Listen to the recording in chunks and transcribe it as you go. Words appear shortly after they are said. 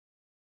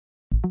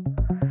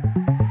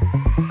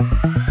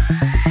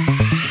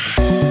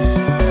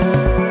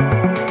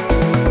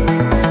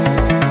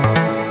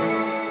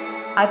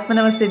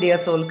Atmanamaste, dear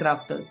soul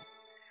crafters.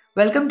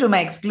 Welcome to my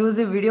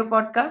exclusive video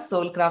podcast,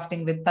 Soul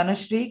Crafting with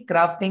Tanushree,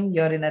 Crafting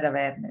Your Inner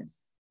Awareness.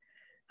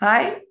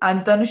 Hi,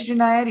 I'm Tanushree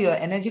Nair, your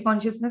energy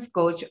consciousness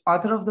coach,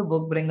 author of the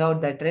book Bring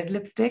Out That Red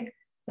Lipstick,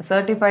 a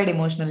certified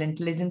emotional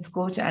intelligence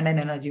coach, and an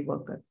energy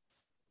worker.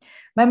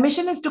 My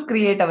mission is to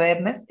create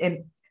awareness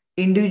in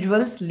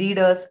individuals,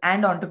 leaders,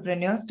 and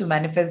entrepreneurs to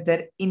manifest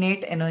their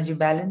innate energy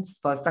balance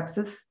for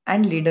success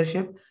and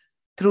leadership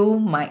through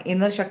my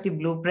inner Shakti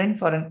blueprint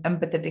for an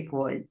empathetic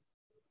world.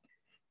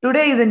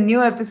 Today is a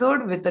new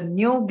episode with a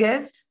new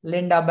guest,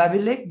 Linda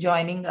Babulic,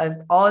 joining us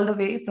all the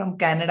way from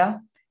Canada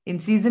in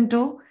season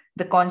 2,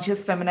 the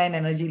Conscious Feminine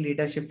Energy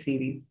Leadership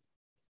series.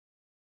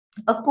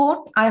 A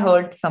quote I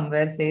heard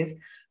somewhere says,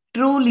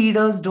 "True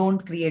leaders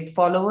don't create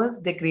followers,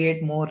 they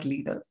create more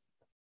leaders."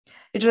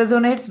 It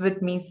resonates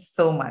with me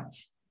so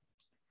much.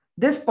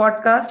 This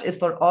podcast is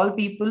for all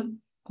people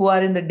who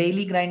are in the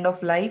daily grind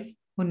of life,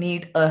 who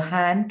need a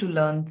hand to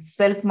learn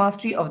self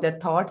mastery of their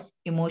thoughts,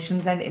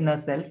 emotions, and inner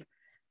self,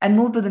 and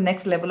move to the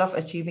next level of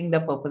achieving the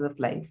purpose of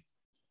life.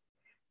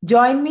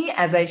 Join me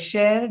as I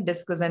share,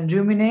 discuss, and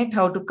ruminate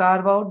how to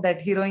carve out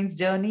that heroine's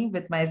journey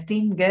with my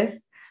esteemed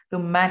guests to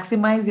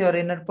maximize your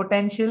inner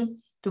potential,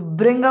 to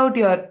bring out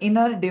your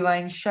inner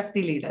divine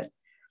Shakti leader.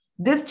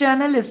 This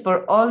channel is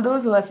for all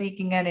those who are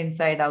seeking an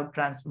inside out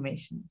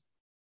transformation.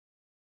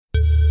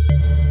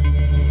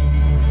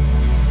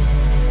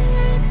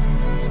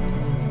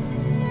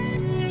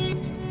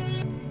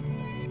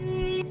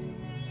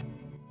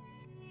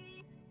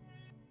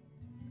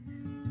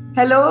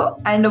 Hello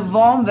and a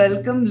warm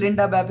welcome,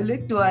 Linda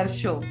Babulic, to our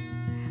show.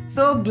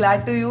 So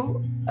glad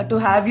to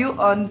have you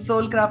on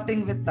Soul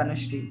Crafting with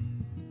Tanushree.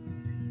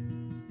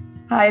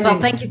 Hi, Linda. Well,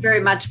 thank you very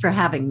much for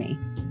having me.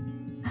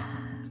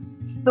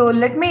 So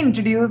let me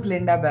introduce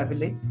Linda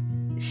Babulic.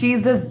 She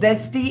is a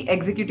Zesty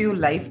executive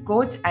life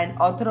coach and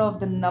author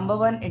of the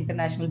 #1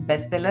 international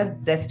bestseller,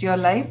 Zest Your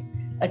Life,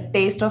 A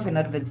Taste of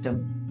Inner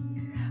Wisdom.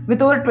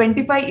 With over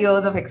 25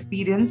 years of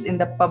experience in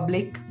the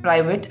public,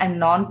 private, and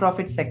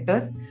non-profit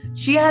sectors,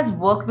 she has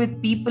worked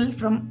with people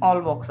from all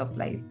walks of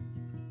life.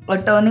 A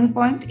turning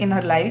point in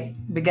her life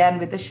began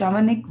with a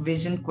shamanic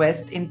vision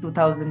quest in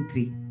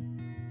 2003.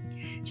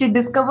 She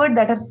discovered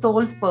that her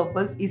soul's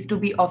purpose is to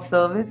be of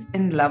service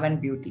in love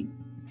and beauty.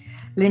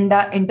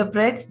 Linda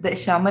interprets the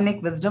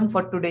shamanic wisdom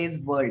for today's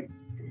world.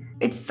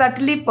 It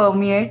subtly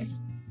permeates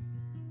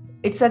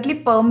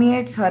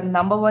her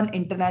 #1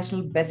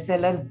 international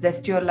bestseller,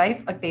 Zest Your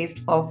Life, A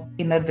Taste of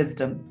Inner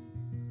Wisdom.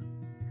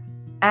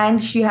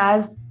 And she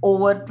has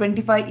over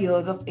 25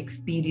 years of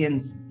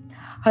experience.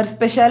 Her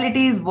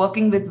specialty is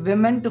working with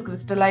women to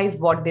crystallize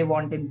what they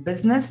want in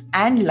business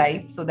and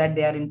life so that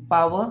they are in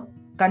power,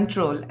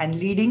 control, and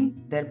leading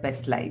their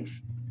best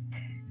life.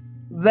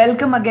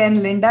 Welcome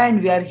again, Linda,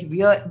 and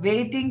we are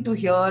waiting to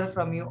hear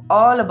from you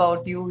all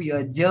about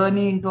your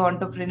journey into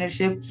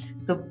entrepreneurship.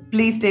 So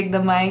please take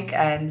the mic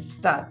and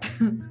start.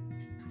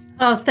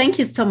 Oh, thank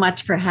you so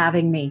much for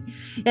having me.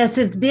 Yes,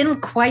 it's been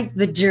quite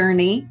the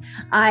journey.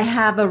 I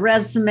have a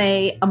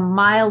resume a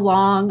mile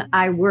long.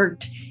 I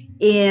worked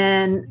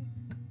in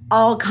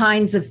all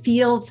kinds of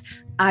fields.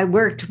 I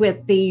worked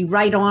with the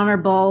Right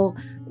Honorable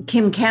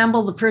Kim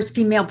Campbell, the first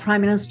female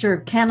Prime Minister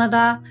of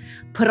Canada,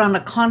 put on a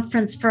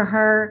conference for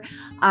her.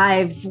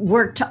 I've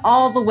worked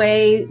all the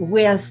way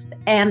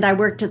and I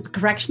worked at the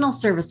Correctional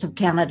Service of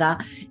Canada,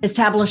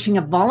 establishing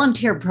a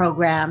volunteer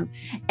program.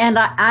 And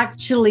I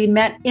actually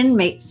met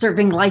inmates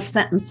serving life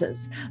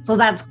sentences. So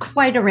that's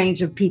quite a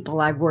range of people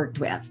I've worked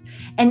with.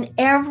 And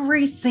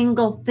every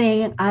single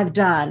thing I've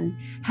done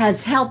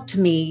has helped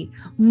me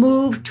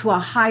move to a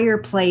higher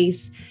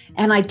place.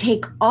 And I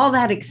take all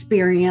that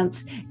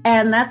experience,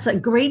 and that's a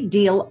great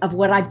deal of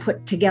what I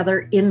put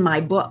together in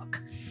my book,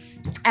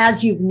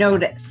 as you've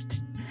noticed.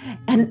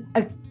 And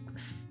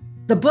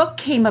the book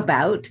came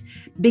about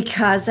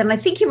because, and I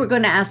think you were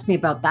going to ask me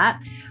about that,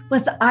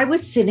 was I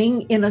was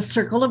sitting in a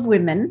circle of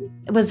women.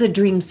 It was a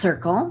dream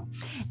circle.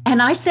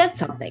 And I said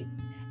something.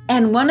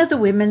 And one of the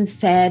women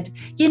said,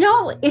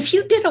 if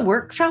you did a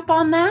workshop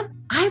on that,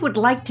 I would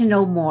like to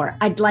know more.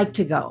 I'd like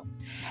to go.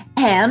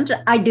 And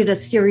I did a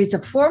series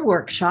of 4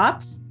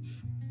 workshops,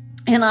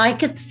 and I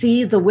could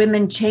see the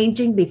women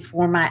changing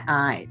before my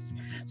eyes.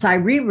 So I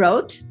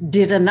rewrote,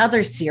 did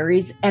another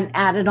series, and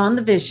added on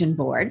the vision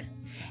board.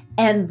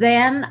 And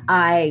then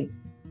I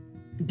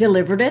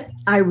delivered it.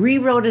 I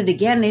rewrote it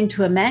again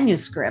into a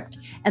manuscript,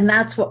 and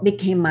that's what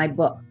became my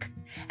book.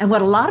 And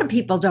what a lot of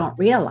people don't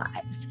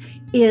realize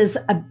is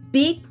a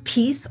big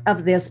piece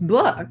of this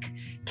book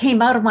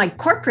came out of my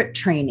corporate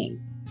training.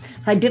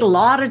 I did a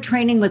lot of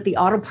training with the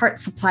auto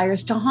parts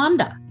suppliers to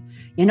Honda,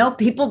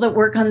 people that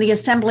work on the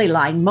assembly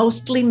line,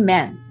 mostly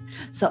men.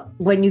 So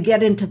when you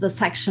get into the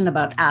section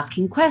about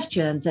asking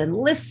questions and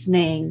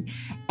listening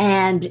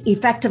and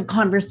effective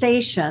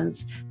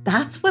conversations,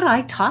 that's what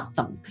I taught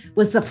them,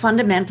 was the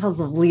fundamentals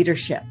of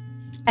leadership.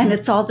 And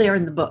it's all there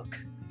in the book.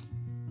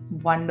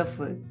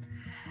 Wonderful.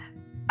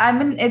 I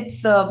mean,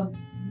 it's,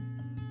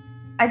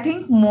 I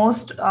think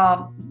most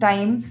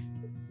times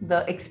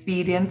the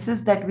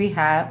experiences that we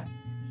have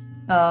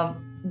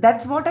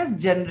that's what has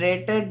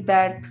generated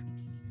that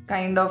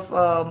kind of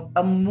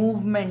a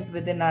movement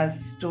within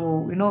us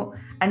to,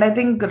 and I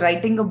think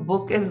writing a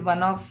book is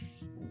one of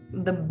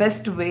the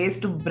best ways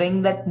to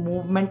bring that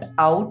movement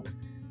out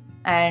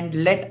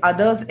and let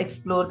others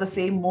explore the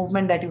same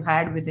movement that you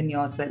had within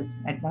yourself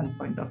at one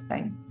point of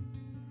time.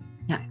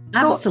 Yeah,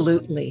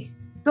 absolutely.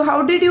 So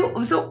how did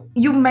you, so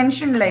you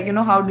mentioned, like,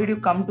 how did you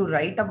come to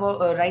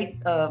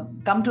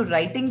come to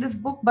writing this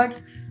book, but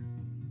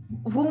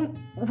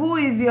who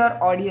is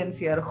your audience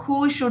here?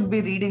 Who should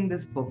be reading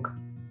this book?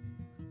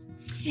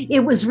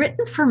 It was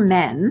written for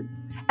men.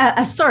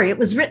 It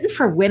was written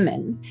for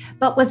women.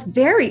 But what's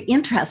very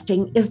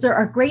interesting is there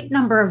are a great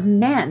number of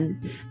men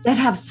that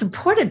have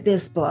supported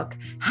this book,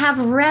 have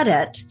read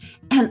it,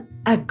 and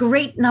a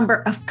great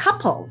number of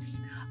couples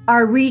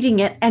are reading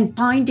it and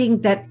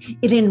finding that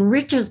it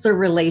enriches their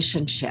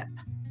relationship.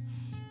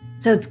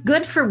 So it's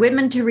good for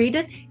women to read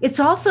it. It's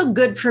also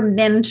good for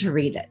men to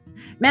read it.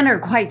 Men are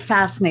quite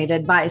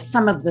fascinated by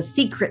some of the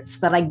secrets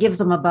that I give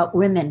them about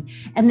women,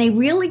 and they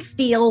really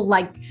feel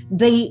like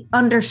they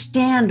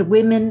understand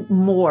women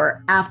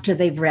more after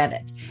they've read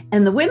it.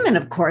 And the women,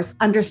 of course,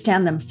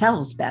 understand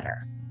themselves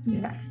better.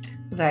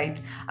 Right.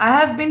 I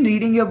have been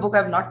reading your book.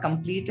 I've not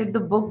completed the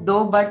book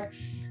though, but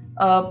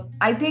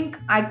I think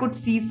I could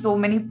see so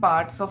many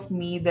parts of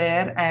me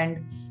there.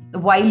 And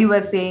while you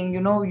were saying,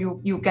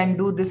 you can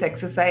do this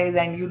exercise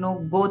and,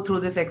 go through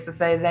this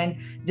exercise and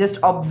just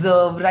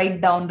observe,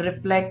 write down,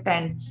 reflect,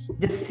 and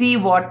just see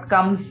what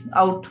comes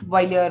out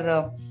while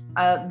you're,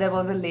 there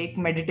was a lake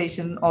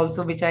meditation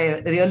also, which I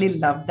really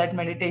loved that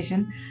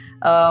meditation.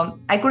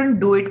 I couldn't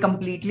do it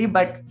completely,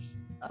 but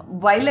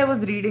while I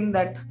was reading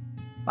that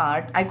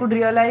part, I could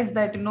realize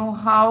that,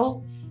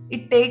 how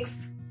it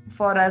takes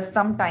for us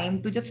some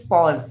time to just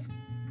pause.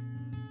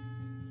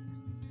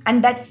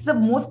 And that's the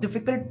most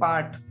difficult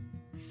part.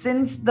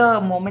 Since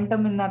the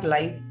momentum in our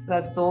lives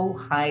are so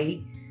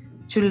high,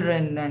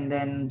 children and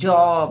then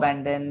job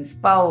and then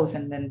spouse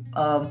and then,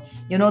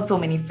 so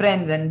many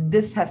friends, and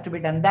this has to be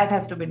done, that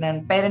has to be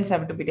done, parents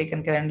have to be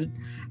taken care of.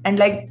 And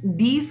like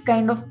these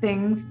kind of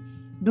things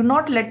do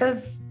not let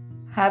us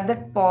have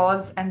that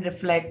pause and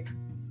reflect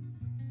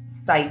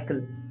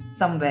cycle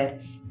somewhere.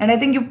 And I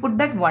think you put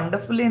that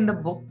wonderfully in the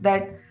book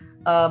that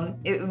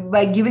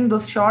by giving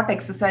those short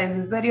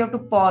exercises where you have to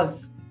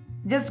pause,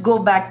 just go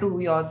back to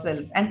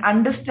yourself and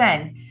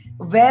understand,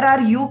 where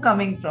are you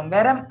coming from,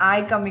 where am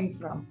I coming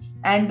from?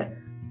 And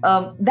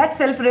that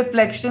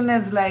self-reflection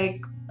is like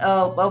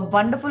a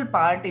wonderful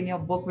part in your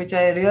book, which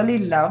I really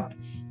loved.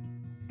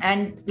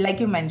 And like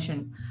you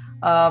mentioned,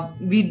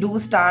 we do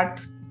start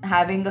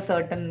having a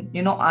certain,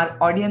 our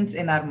audience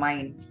in our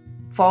mind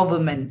for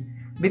women,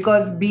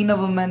 because being a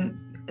woman,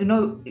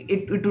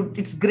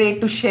 it's great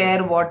to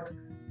share what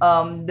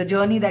the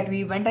journey that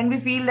we went, and we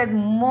feel that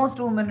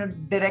most women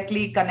would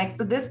directly connect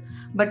to this.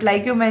 But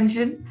like you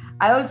mentioned,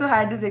 I also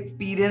had this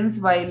experience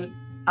while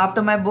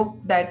after my book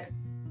that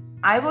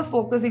I was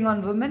focusing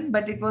on women,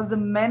 but it was the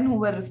men who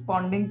were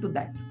responding to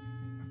that.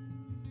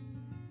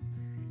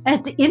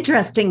 It's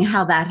interesting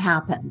how that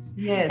happens.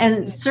 Yes.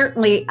 And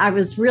certainly I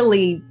was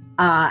really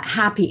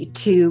happy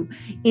to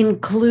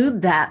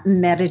include that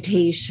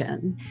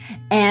meditation.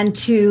 And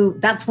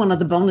that's one of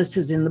the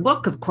bonuses in the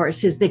book, of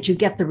course, is that you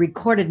get the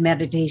recorded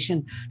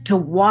meditation to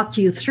walk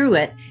you through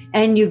it,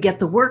 and you get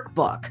the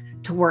workbook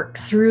to work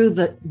through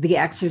the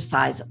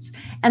exercises.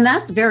 And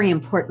that's very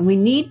important. We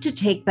need to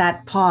take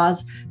that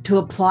pause to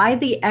apply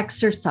the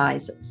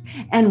exercises.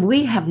 And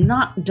we have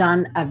not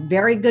done a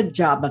very good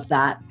job of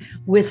that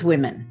with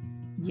women.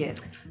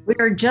 Yes.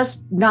 We're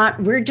just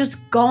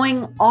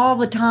going all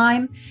the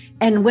time.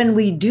 And when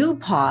we do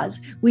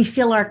pause, we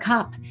fill our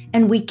cup,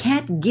 and we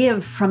can't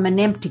give from an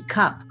empty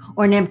cup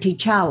or an empty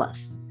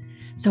chalice.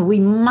 So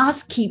we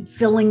must keep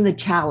filling the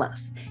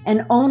chalice,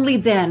 and only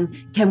then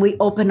can we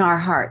open our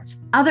hearts.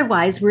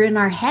 Otherwise, we're in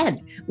our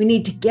head. We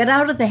need to get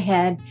out of the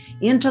head,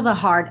 into the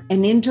heart,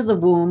 and into the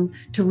womb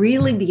to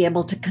really be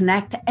able to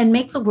connect and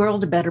make the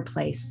world a better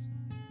place.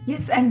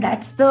 Yes, and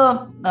that's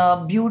the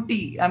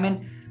beauty. I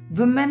mean,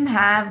 women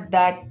have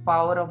that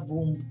power of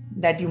womb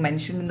that you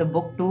mentioned in the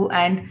book too,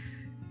 and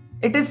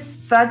it is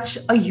such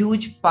a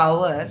huge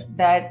power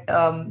that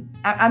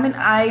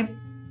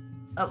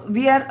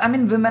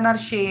women are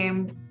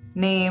shamed,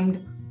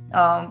 named,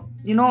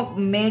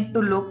 made to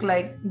look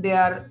like they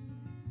are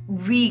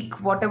weak,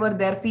 whatever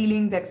their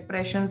feelings,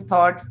 expressions,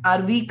 thoughts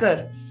are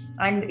weaker,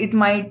 and it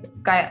might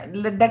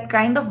that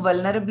kind of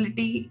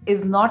vulnerability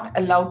is not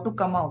allowed to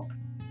come out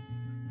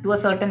to a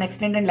certain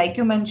extent. And like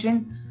you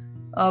mentioned,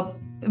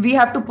 we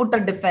have to put a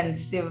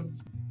defensive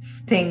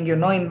thing, in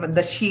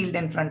the shield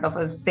in front of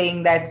us,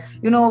 saying that,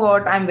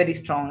 what, I'm very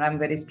strong,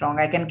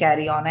 I can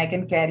carry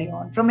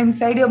on. From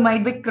inside, you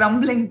might be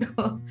crumbling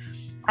too.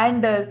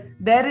 And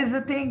there is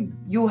a thing,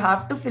 you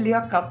have to fill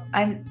your cup.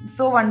 And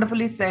so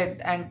wonderfully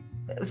said and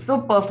so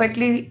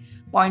perfectly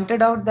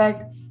pointed out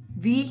that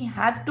we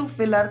have to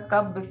fill our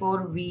cup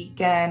before we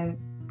can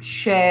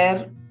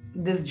share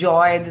this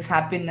joy, this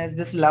happiness,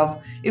 this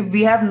love. If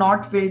we have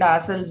not filled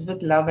ourselves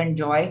with love and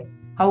joy,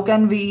 how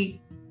can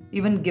we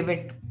even give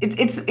it.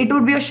 It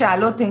would be a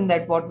shallow thing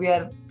that what we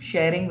are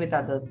sharing with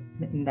others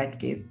in that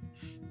case.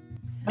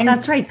 And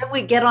that's right. Then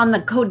we get on the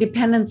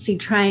codependency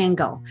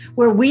triangle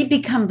where we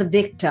become the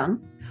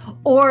victim,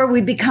 or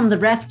we become the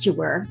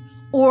rescuer,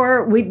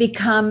 or we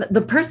become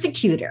the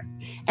persecutor.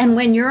 And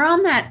when you're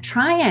on that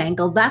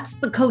triangle, that's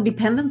the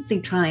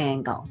codependency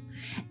triangle.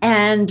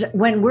 And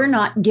when we're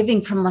not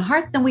giving from the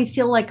heart, then we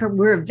feel like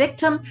we're a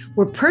victim,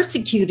 we're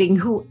persecuting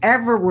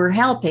whoever we're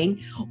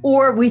helping,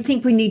 or we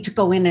think we need to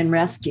go in and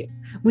rescue.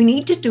 We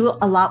need to do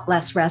a lot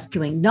less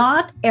rescuing.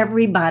 Not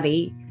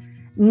everybody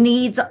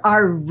needs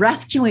our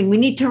rescuing. We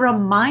need to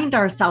remind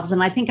ourselves.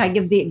 And I think I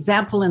give the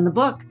example in the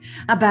book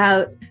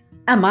about,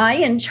 am I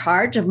in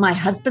charge of my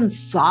husband's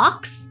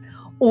socks?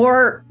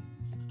 Or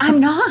I'm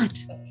not.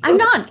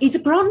 He's a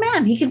grown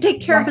man. He can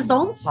take care of his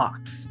own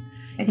socks.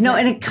 You know,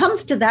 and it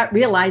comes to that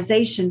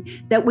realization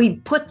that we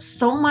put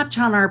so much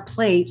on our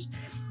plate.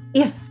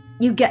 If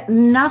you get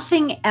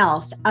nothing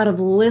else out of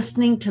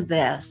listening to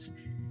this,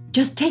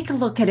 just take a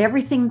look at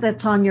everything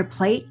that's on your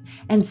plate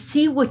and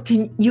see what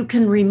you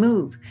can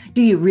remove.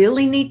 Do you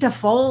really need to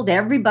fold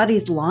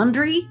everybody's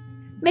laundry?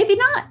 Maybe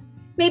not.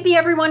 Maybe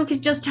everyone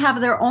could just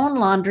have their own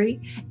laundry.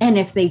 And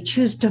if they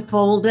choose to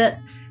fold it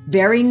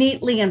very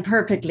neatly and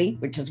perfectly,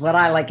 which is what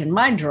I like in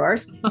my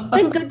drawers,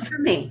 then good for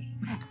me.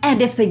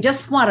 And if they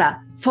just want to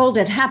fold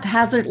it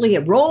haphazardly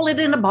and roll it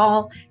in a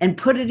ball and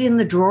put it in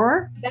the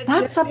drawer,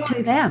 that's up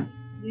to them.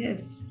 Yes.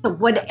 So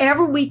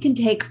whatever we can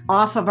take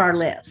off of our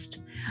list.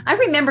 I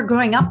remember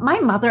growing up, my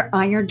mother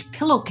ironed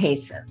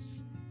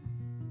pillowcases.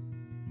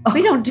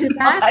 We don't do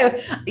that. I'll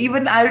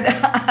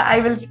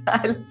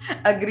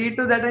agree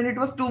to that. And it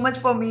was too much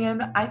for me.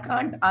 And I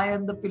can't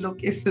iron the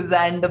pillowcases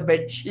and the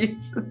bed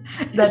sheets.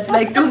 That's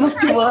like too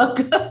much work.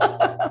 And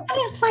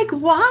it's like,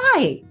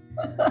 why?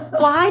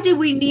 Why do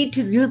we need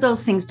to do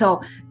those things?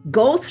 So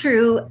go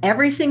through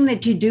everything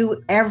that you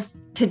do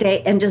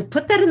today and just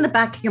put that in the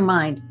back of your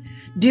mind.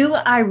 Do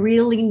I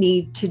really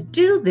need to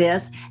do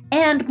this?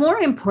 And more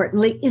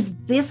importantly, is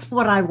this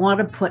what I want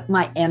to put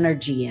my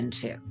energy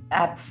into?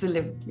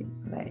 Absolutely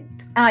right.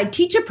 I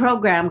teach a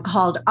program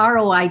called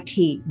ROIT,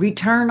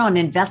 Return on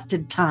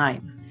Invested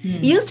Time.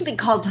 It used to be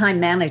called time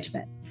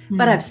management,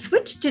 but I've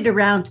switched it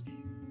around.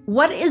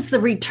 What is the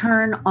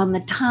return on the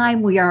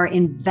time we are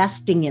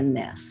investing in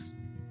this?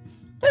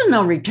 There's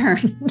no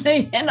return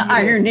in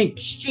ironing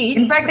sheets.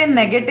 In fact, in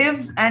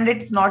negatives, and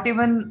it's not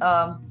even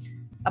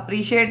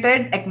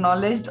appreciated,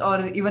 acknowledged,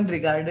 or even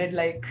regarded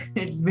like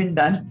it's been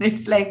done.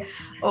 It's like,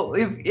 oh,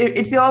 if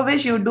it's your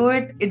wish, you do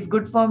it. It's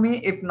good for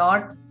me. If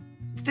not,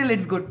 still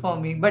it's good for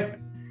me. But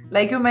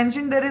like you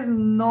mentioned, there is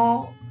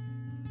no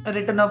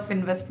return of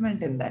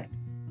investment in that.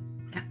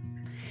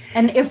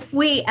 And if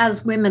we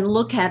as women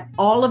look at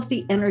all of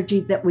the energy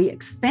that we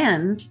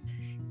expend,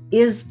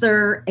 is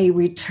there a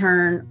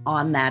return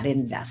on that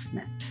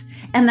investment?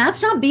 And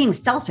that's not being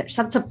selfish.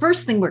 That's the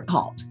first thing we're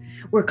called.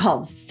 We're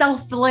called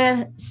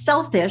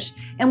selfish,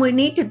 and we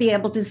need to be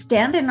able to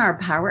stand in our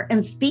power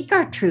and speak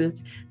our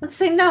truth and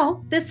say,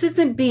 no, this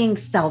isn't being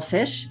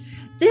selfish.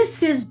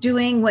 This is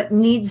doing what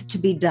needs to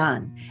be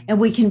done. And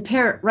we can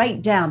pare it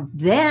right down.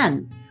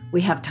 Then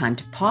we have time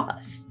to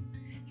pause.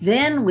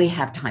 Then we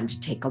have time to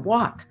take a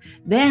walk.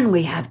 Then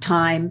we have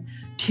time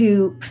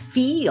to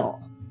feel,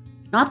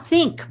 not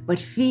think, but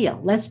feel.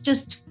 Let's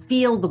just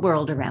feel the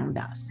world around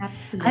us.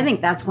 Absolutely. I think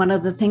that's one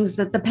of the things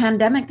that the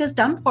pandemic has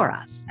done for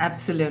us.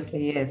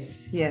 Absolutely.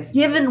 Yes.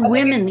 Given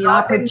women the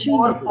opportunity.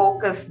 More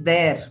focus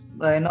there.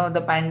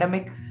 The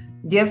pandemic,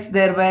 yes,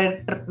 there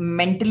were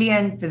mentally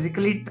and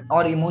physically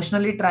or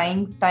emotionally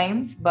trying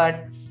times,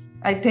 but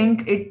I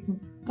think it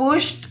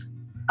pushed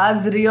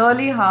us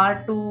really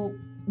hard to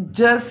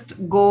just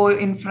go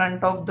in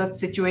front of the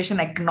situation,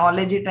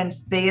 acknowledge it and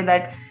say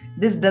that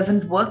this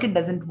doesn't work, it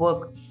doesn't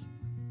work.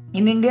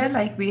 In India,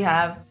 like we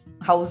have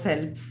house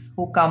helps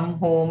who come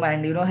home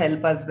and,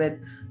 help us with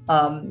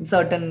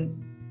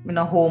certain,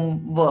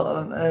 home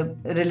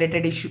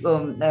related issue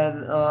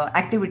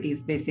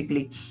activities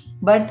basically.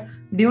 But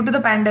due to the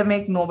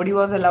pandemic, nobody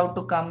was allowed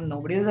to come,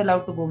 nobody was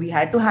allowed to go. We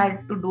had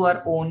to do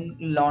our own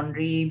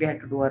laundry, we had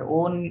to do our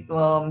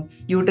own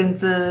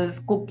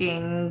utensils,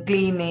 cooking,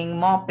 cleaning,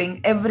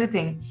 mopping,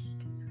 everything.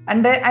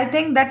 And I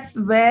think that's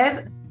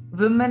where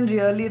women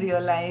really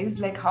realized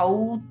like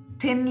how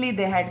thinly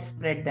they had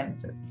spread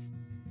themselves.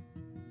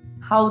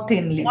 How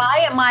thinly.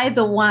 Why am I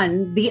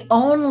the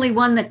only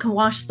one that can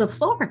wash the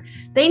floor?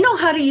 They know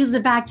how to use a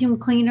vacuum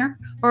cleaner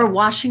or a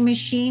washing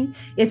machine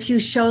if you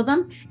show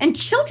them. And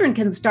children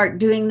can start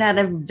doing that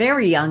at a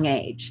very young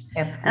age.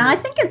 Absolutely. And I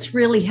think it's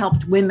really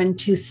helped women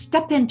to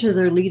step into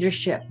their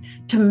leadership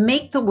to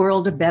make the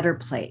world a better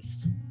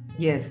place.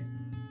 Yes.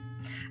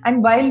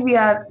 And while we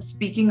are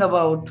speaking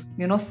about,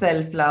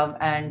 self-love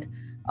and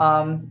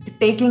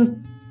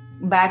taking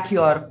back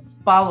your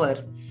power,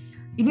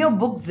 in your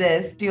book,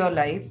 Zest, Your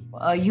Life,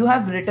 you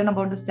have written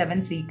about the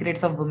 7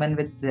 secrets of women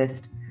with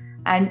zest.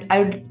 And I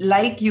would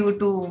like you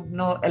to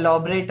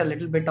elaborate a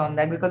little bit on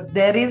that, because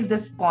there is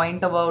this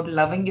point about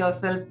loving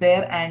yourself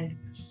there. And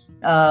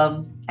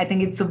I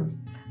think it's a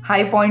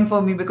high point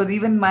for me, because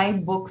even my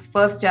book's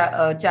first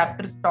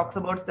chapter talks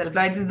about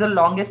self-love. It is the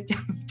longest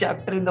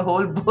chapter in the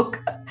whole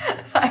book.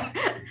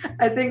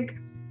 I think,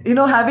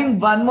 having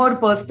one more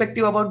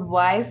perspective about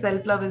why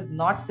self-love is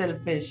not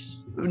selfish,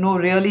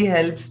 really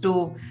helps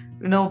to,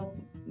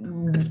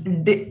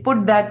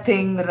 put that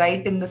thing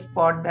right in the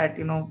spot that,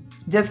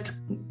 just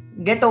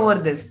get over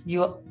this.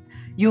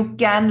 You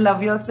can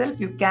love yourself,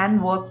 you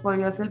can work for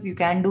yourself, you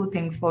can do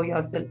things for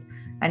yourself.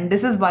 And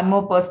this is one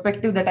more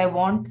perspective that I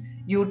want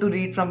you to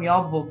read from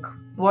your book.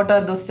 What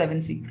are those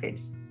 7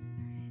 secrets?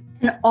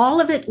 And all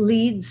of it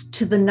leads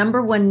to the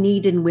number one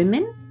need in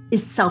women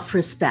is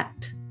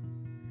self-respect.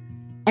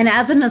 And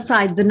as an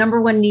aside, the number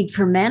one need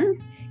for men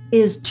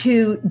is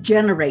to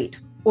generate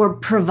or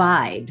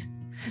provide.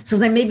 So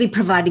they may be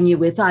providing you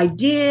with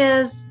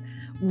ideas,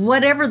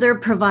 whatever they're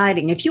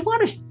providing. If you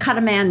want to cut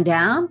a man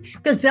down,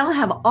 because they'll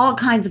have all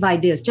kinds of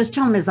ideas, just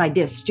tell him his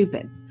idea is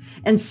stupid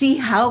and see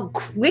how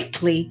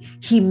quickly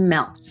he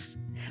melts.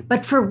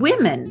 But for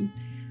women,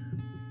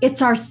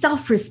 it's our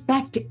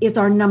self-respect is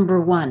our number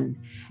one.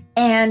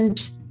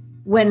 And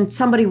when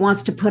somebody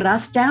wants to put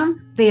us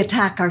down, they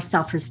attack our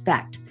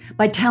self-respect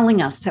by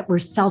telling us that we're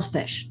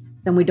selfish,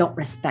 then we don't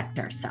respect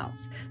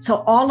ourselves.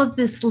 So all of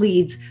this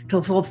leads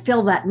to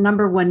fulfill that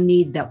number one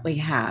need that we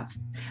have.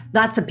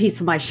 That's a piece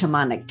of my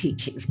shamanic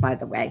teachings, by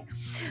the way.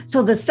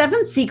 So the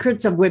 7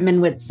 secrets of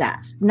women with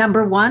zest.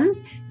 Number 1,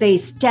 they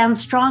stand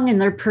strong in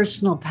their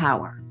personal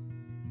power.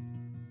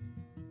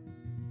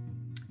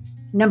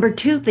 Number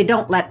 2, they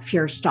don't let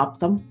fear stop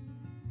them.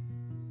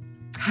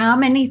 How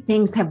many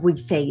things have we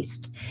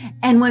faced?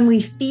 And when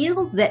we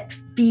feel that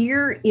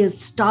fear is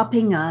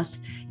stopping us,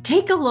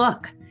 take a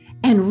look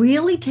and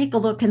really take a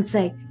look and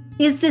say,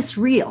 is this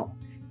real?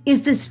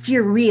 Is this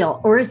fear real?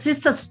 Or is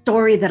this a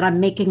story that I'm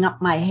making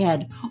up my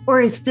head?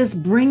 Or is this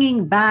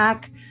bringing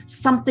back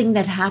something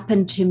that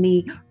happened to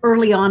me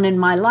early on in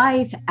my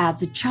life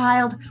as a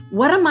child?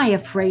 What am I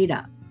afraid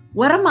of?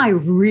 What am I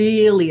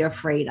really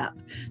afraid of?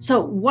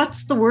 So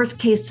what's the worst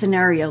case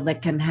scenario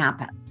that can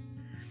happen?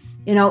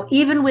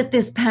 Even with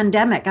this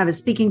pandemic, I was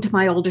speaking to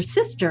my older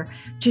sister.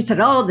 She said,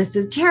 oh, this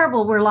is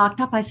terrible. We're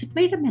locked up. I said,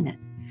 wait a minute.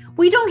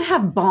 We don't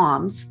have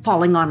bombs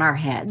falling on our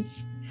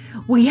heads.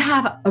 We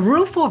have a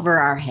roof over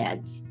our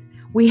heads.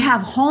 We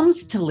have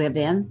homes to live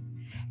in,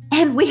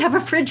 and we have a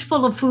fridge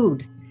full of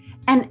food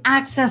and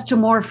access to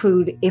more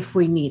food if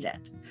we need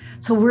it.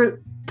 So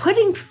we're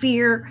putting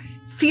fear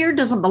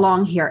doesn't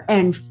belong here.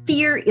 And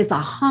fear is a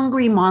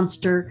hungry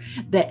monster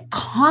that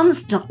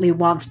constantly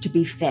wants to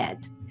be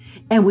fed.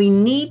 And we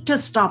need to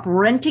stop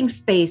renting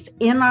space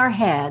in our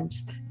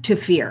heads to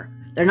fear.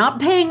 They're not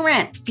paying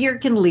rent. Fear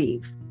can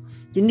leave.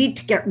 You need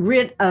to get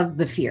rid of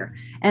the fear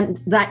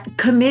and that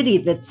committee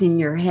that's in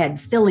your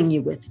head filling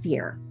you with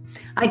fear.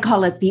 I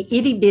call it the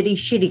itty bitty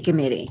shitty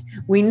committee.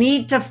 We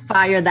need to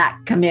fire that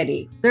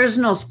committee. There's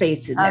no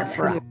space in there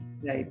for us.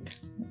 Right.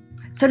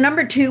 So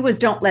number 2 was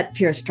don't let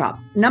fear stop.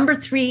 Number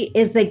 3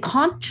 is they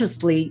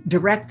consciously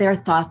direct their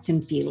thoughts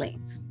and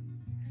feelings.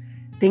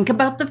 Think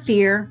about the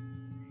fear.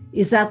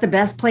 Is that the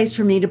best place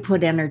for me to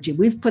put energy?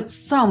 We've put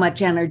so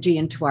much energy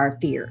into our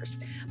fears,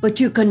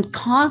 but you can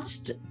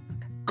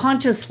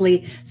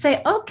consciously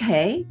say,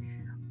 okay,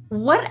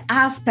 what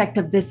aspect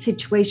of this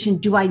situation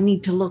do I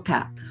need to look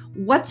at?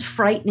 What's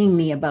frightening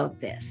me about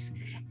this?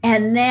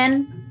 And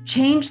then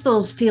change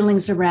those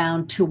feelings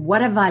around to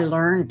what have I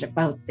learned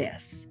about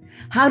this?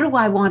 How do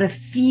I want to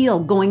feel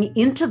going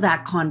into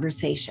that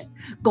conversation,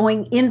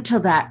 going into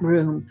that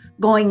room,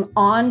 going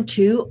on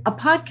to a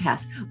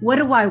podcast? What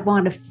do I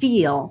want to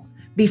feel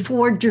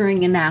before,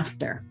 during, and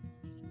after?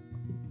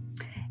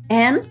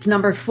 And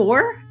number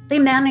 4, they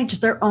manage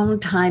their own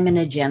time and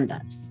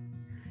agendas.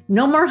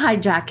 No more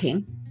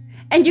hijacking.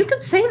 And you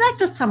can say that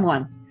to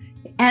someone.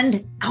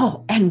 And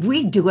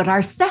we do it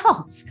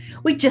ourselves.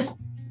 We just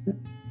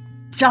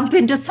jump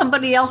into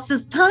somebody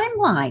else's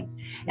timeline.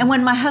 And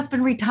when my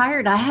husband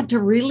retired, I had to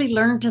really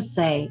learn to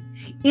say,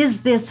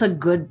 is this a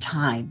good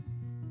time?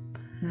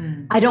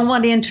 I don't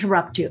want to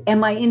interrupt you.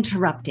 Am I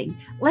interrupting?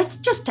 Let's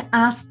just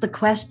ask the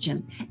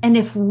question. And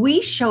if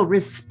we show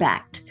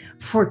respect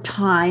for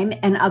time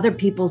and other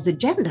people's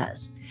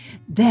agendas,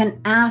 then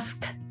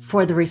ask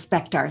for the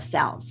respect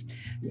ourselves.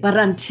 But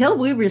until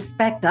we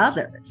respect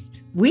others,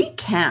 we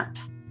can't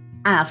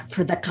ask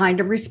for the kind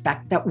of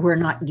respect that we're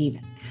not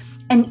given.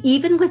 And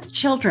even with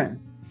children,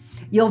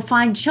 you'll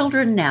find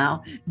children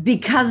now,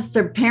 because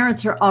their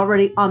parents are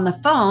already on the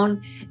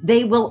phone,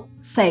 they will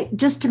say,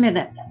 just a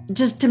minute,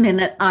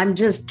 I'm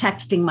just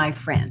texting my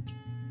friend.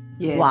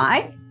 Yes.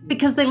 Why?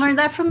 Because they learned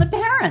that from the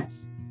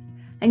parents.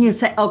 And you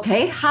say,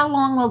 okay, how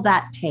long will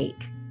that take?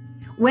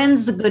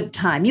 When's a good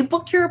time? You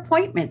book your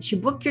appointments, you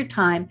book your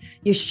time,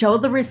 you show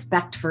the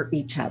respect for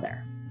each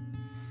other.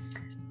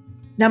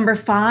 Number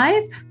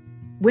 5,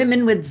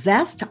 women with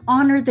zest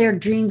honor their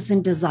dreams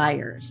and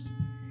desires.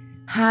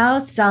 How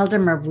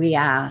seldom are we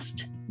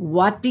asked,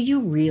 what do you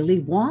really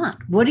want?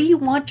 What do you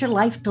want your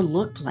life to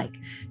look like,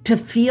 to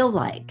feel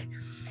like?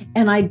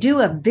 And I do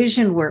a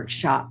vision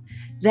workshop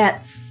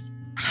that's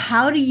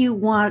how do you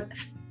want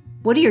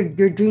What are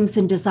your dreams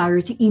and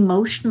desires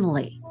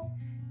emotionally,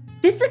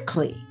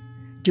 physically?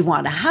 Do you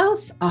want a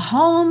house, a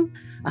home,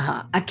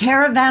 a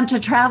caravan to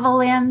travel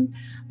in?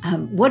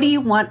 What do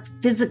you want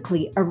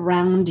physically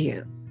around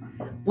you?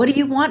 What do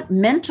you want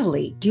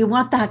mentally? Do you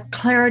want that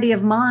clarity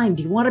of mind?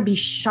 Do you want to be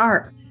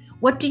sharp?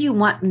 What do you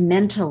want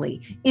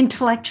mentally?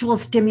 Intellectual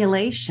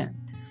stimulation.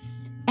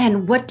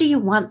 And what do you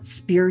want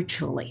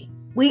spiritually?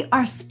 We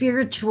are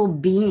spiritual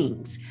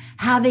beings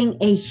having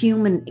a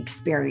human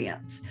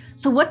experience.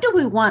 So what do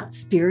we want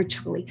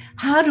spiritually?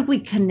 How do we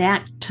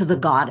connect to the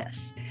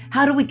goddess?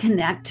 How do we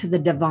connect to the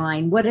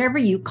divine? Whatever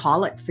you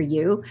call it for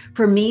you.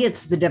 For me,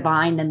 it's the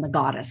divine and the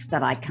goddess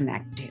that I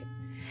connect to.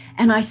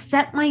 And I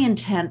set my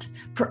intent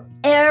for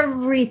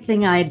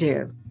everything I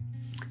do,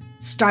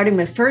 starting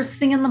with first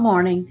thing in the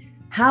morning.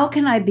 How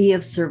can I be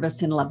of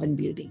service in love and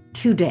beauty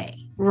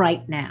today,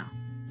 right now?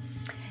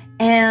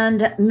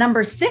 And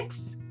number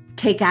 6,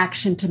 take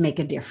action to make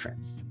a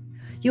difference.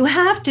 You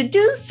have to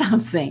do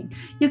something.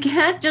 You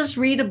can't just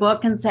read a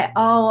book and say,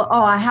 oh,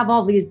 I have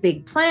all these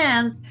big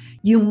plans.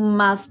 You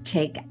must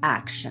take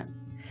action.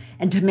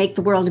 And to make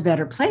the world a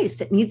better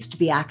place, it needs to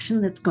be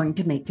action that's going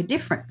to make a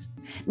difference.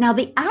 Now,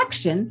 the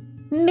action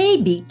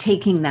may be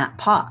taking that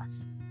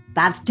pause.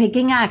 That's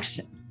taking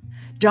action.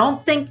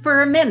 Don't think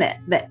for a minute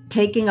that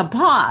taking a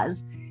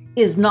pause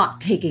is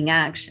not taking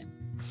action.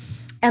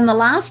 And the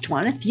last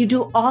one, if you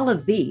do all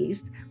of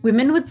these,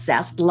 women with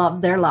zest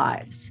love their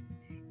lives.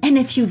 And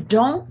if you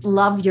don't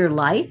love your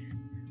life,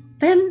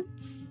 then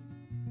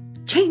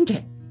change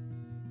it.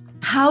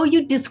 How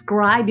you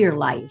describe your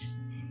life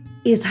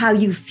is how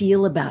you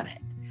feel about it.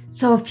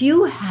 So if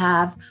you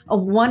have a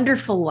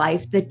wonderful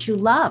life that you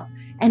love,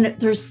 and if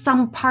there's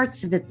some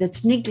parts of it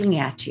that's niggling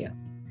at you,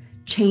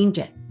 change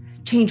it.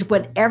 Change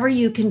whatever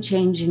you can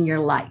change in your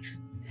life.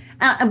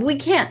 And we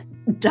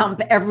can't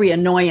dump every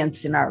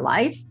annoyance in our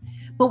life,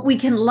 but we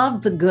can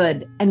love the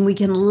good, and we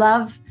can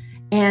love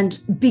and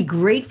be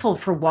grateful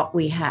for what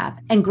we have,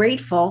 and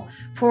grateful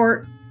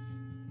for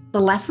the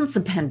lessons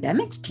the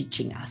pandemic's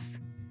teaching us.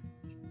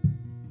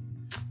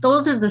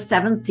 Those are the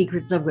 7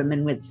 secrets of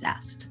women with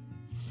zest.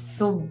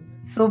 So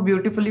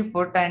beautifully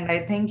put. And I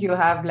think you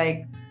have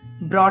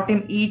brought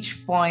in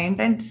each point,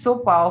 and so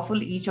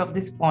powerful, each of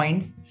these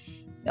points.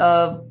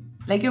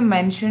 Like you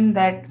mentioned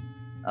that,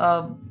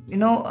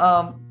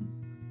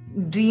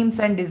 dreams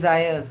and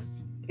desires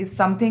is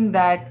something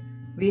that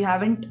we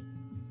haven't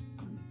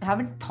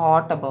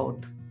thought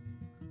about.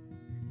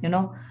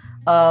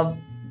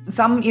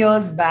 Some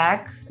years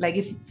back,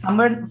 if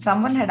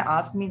someone had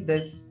asked me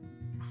this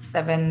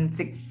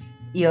 6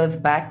 years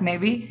back,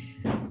 maybe,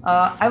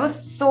 I was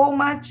so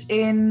much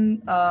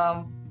in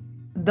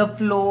the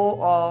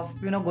flow of,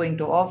 going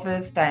to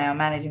office,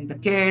 managing the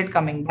kid,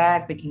 coming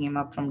back, picking him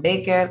up from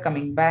daycare,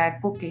 coming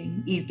back,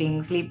 cooking,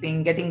 eating,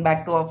 sleeping, getting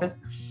back to office.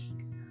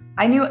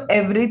 I knew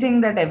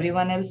everything that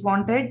everyone else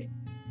wanted.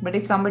 But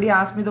if somebody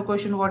asked me the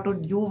question, what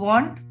would you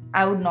want?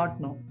 I would not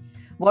know.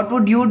 What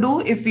would you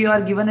do if you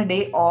are given a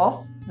day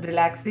off,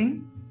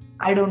 relaxing?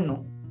 I don't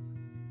know.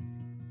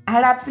 I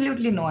had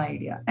absolutely no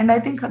idea. And I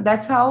think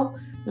that's how,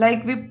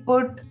 we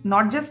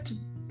not just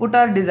put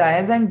our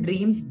desires and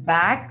dreams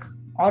back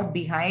or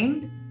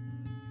behind,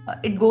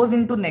 it goes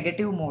into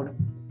negative mode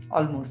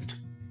almost.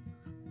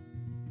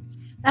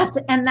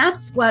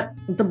 That's what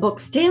the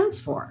book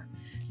stands for.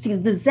 See,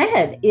 the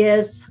Z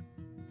is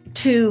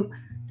to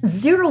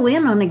zero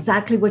in on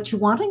exactly what you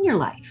want in your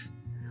life.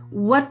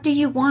 What do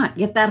you want?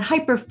 Get that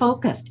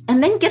hyper-focused,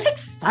 and then get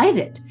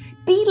excited.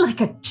 Be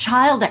like a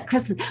child at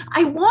Christmas.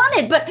 I want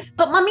it,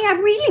 but mommy, I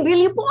really,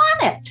 really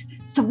want it.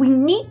 So we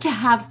need to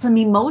have some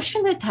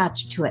emotion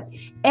attached to it.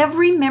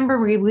 Every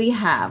memory we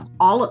have,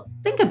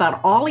 think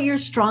about all of your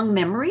strong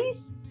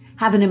memories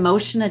have an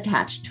emotion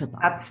attached to them.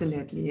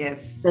 Absolutely, yes.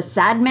 The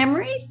sad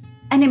memories,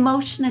 an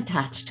emotion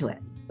attached to it.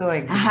 So I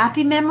agree. A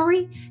happy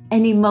memory,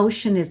 an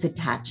emotion is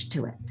attached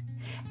to it.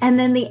 And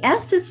then the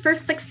S is for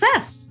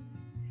success.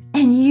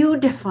 And you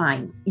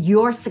define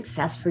your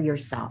success for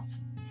yourself.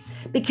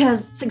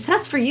 Because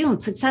success for you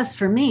and success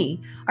for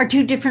me are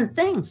 2 different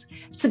things.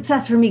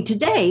 Success for me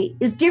today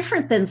is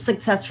different than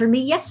success for me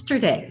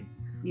yesterday.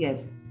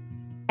 Yes.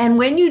 And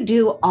when you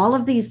do all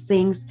of these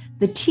things,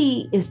 the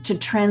T is to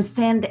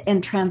transcend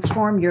and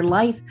transform your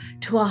life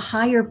to a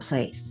higher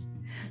place,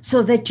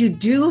 so that you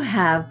do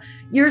have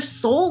your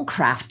soul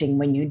crafting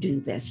when you do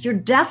this. You're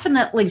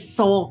definitely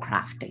soul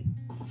crafting.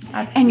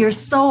 Absolutely. And your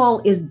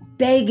soul is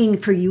begging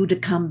for you to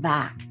come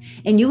back.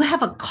 And you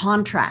have a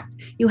contract.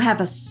 You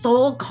have a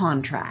soul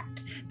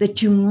contract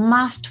that you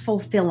must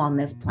fulfill on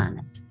this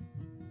planet.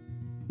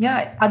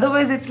 Yeah.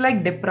 Otherwise, it's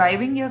like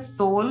depriving your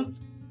soul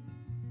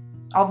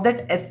of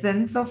that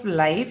essence of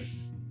life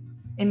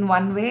in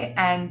one way.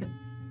 And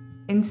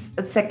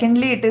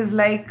secondly, it is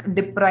like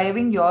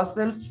depriving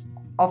yourself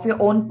of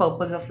your own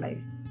purpose of life.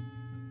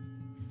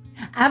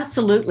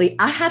 Absolutely.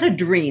 I had a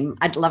dream.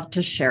 I'd love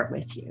to share it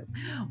with you.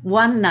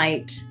 One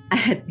night,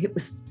 it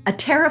was a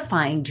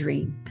terrifying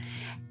dream.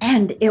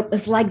 And it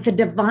was like the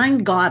divine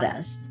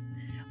goddess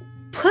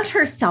put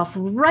herself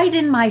right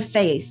in my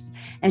face.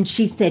 And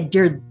she said,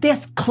 "You're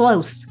this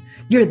close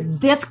You're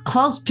this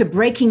close to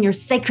breaking your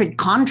sacred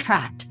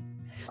contract.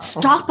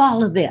 Stop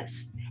all of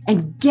this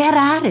and get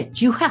at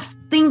it. You have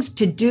things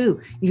to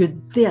do. You're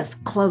this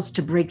close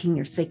to breaking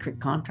your sacred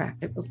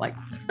contract. It was like,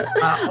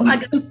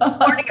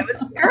 morning, I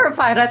was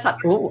terrified. I thought,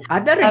 oh, I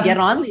better get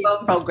on these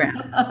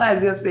programs.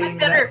 As you're saying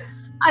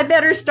I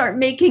better start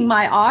making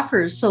my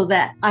offers so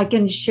that I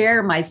can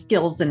share my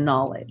skills and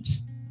knowledge.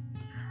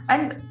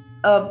 And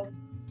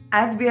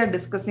as we are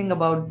discussing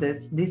about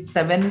these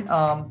 7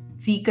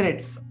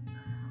 secrets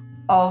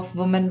of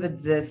women with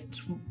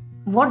zest,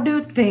 what do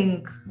you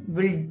think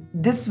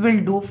this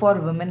will do for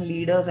women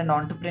leaders and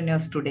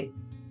entrepreneurs today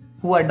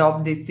who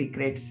adopt these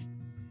secrets?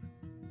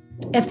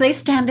 If they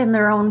stand in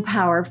their own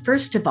power,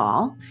 first of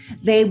all,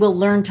 they will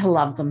learn to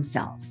love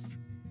themselves.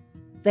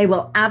 They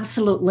will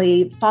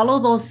absolutely follow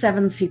those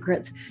 7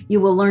 secrets. You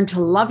will learn to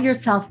love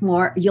yourself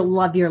more. You'll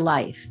love your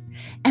life.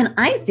 And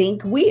I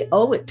think we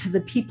owe it to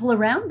the people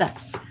around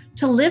us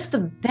to live the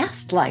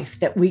best life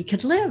that we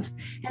could live.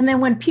 And then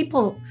when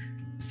people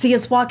see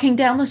us walking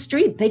down the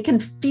street, they can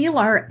feel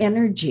our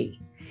energy,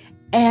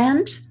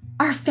 and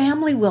our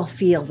family will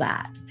feel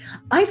that.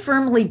 I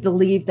firmly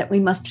believe that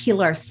we must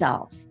heal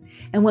ourselves.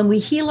 And when we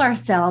heal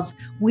ourselves,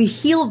 we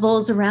heal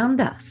those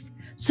around us.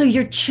 So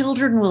your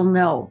children will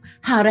know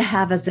how to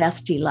have a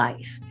zesty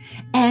life,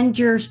 and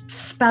your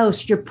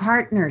spouse, your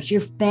partners,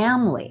 your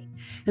family.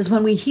 Because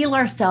when we heal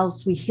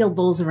ourselves, we heal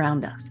those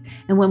around us.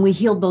 And when we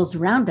heal those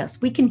around us,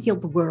 we can heal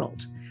the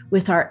world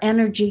with our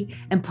energy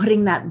and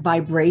putting that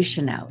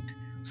vibration out.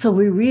 So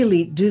we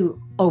really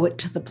do owe it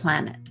to the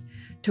planet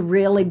to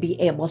really be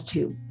able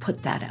to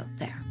put that out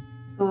there.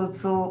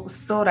 So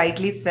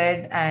rightly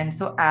said, and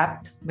so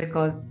apt,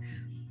 because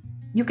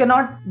you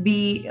cannot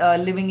be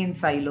living in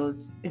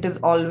silos. It is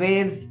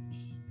always,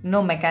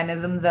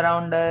 mechanisms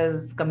around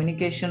us,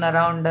 communication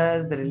around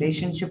us, the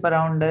relationship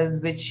around us,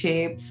 which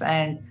shapes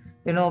and,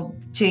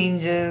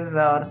 changes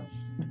or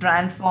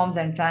transforms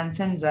and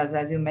transcends us,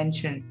 as you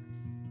mentioned.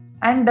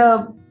 And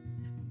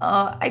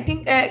I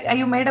think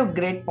you made a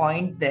great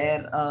point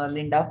there,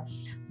 Linda.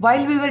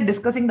 While we were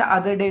discussing the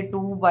other day too,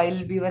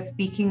 while we were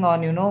speaking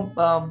on,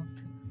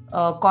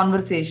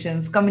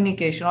 conversations,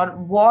 communication, or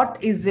what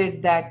is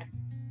it that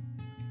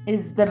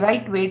is the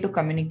right way to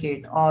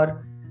communicate,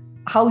 or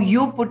how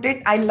you put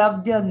it. I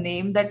love the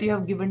name that you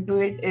have given to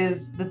it,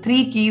 is the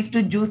 3 keys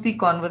to juicy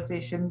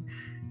conversation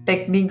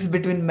techniques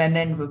between men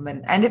and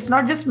women. And it's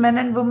not just men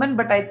and women,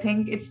 but I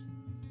think it's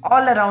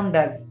all around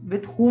us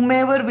with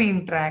whomever we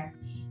interact,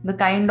 the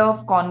kind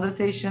of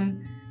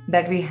conversation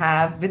that we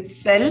have with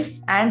self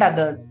and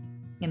others,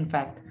 in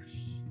fact.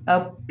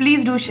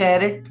 Please do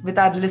share it with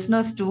our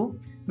listeners too,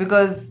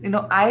 because,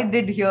 I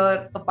did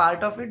hear a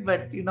part of it,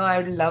 but, I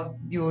would love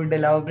you would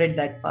elaborate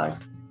that part.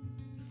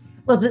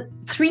 Well, the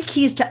 3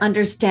 keys to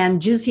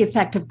understand juicy,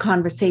 effective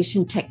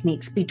conversation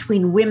techniques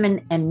between women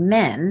and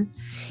men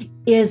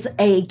is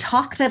a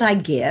talk that I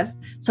give.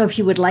 So if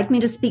you would like me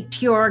to speak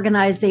to your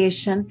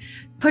organization,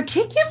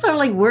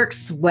 particularly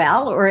works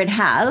well, or it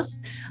has,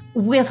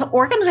 with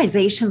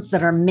organizations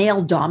that are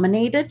male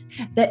dominated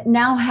that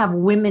now have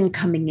women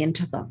coming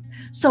into them.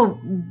 So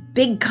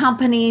big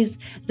companies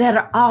that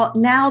are all,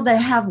 now they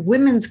have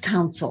women's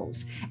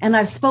councils. And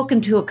I've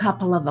spoken to a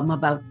couple of them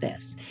about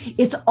this.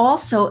 It's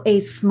also a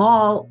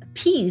small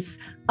piece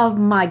of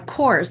my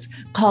course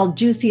called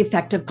Juicy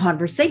Effective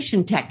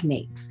Conversation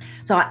Techniques.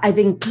 So I've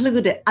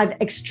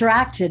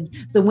extracted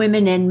the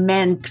women and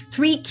men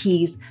 3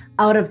 keys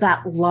out of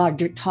that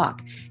larger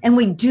talk. And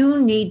we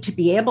do need to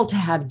be able to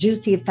have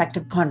juicy,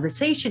 effective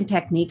conversation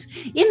techniques.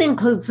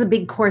 The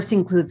big course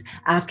includes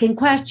asking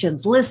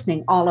questions,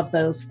 listening, all of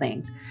those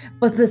things.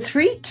 But the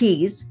 3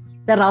 keys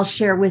that I'll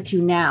share with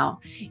you now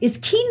is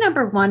key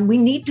number 1, we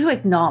need to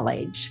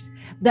acknowledge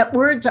that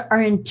words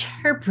are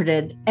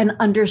interpreted and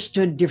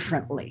understood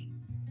differently.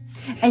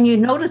 And you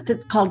notice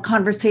it's called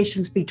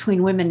Conversations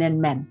Between Women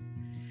and Men.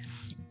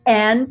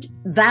 And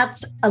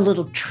that's a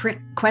little trick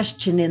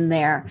question in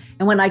there.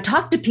 And when I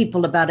talk to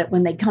people about it,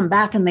 when they come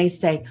back and they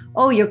say,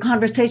 oh, your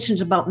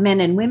conversation's about men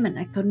and women,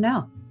 I go,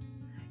 no,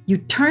 you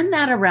turn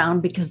that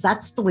around because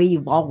that's the way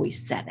you've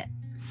always said it.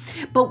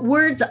 But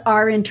words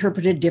are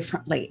interpreted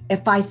differently.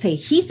 If I say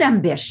he's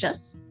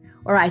ambitious,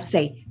 or I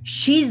say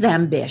she's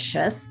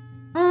ambitious,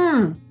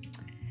 when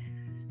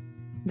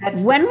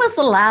was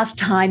the last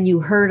time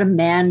you heard a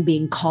man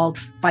being called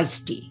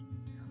feisty?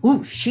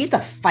 Ooh, she's a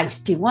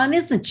feisty one,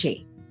 isn't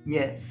she?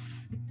 Yes.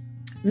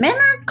 Men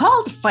aren't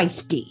called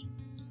feisty.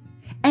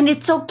 And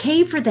it's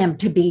okay for them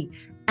to be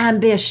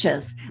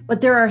ambitious,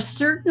 but there are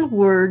certain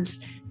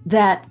words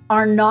that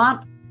are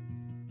not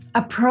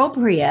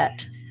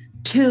appropriate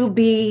to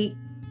be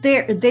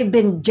there. They've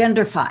been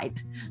genderfied.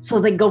 So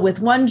they go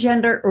with one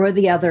gender or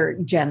the other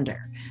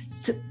gender.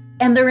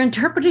 And they're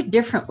interpreted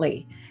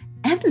differently.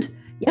 And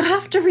you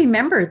have to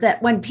remember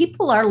that when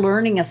people are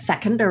learning a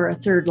second or a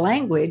third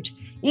language,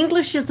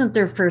 English isn't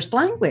their first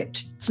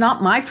language. It's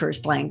not my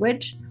first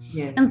language.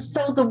 Yes. And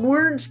so the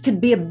words could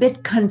be a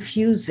bit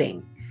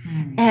confusing.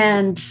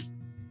 And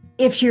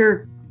if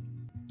you're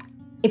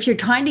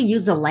trying to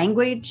use a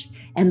language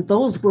and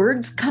those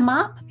words come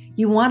up,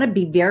 you want to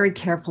be very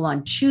careful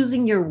on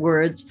choosing your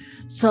words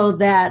so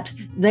that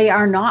they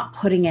are not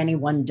putting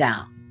anyone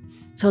down.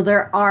 So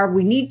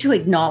we need to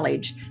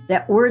acknowledge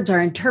that words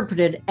are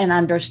interpreted and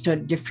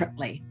understood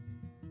differently.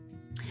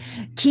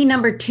 Key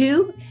number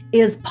 2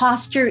 is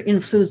posture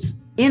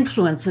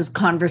influences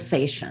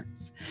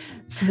conversations.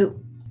 So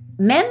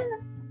men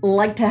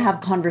like to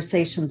have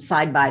conversations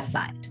side by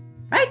side,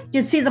 right?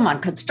 You see them on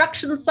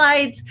construction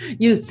sites,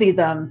 you see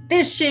them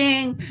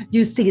fishing,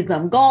 you see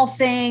them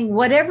golfing,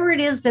 whatever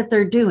it is that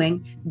they're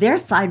doing, they're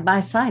side by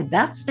side.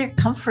 That's their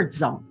comfort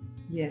zone.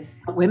 Yes.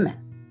 Women,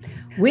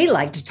 we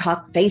like to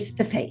talk face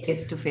to face.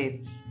 Face to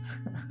face.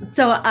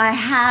 So I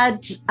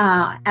had,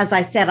 as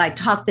I said, I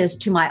taught this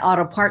to my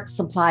auto parts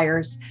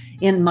suppliers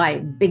in my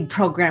big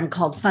program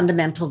called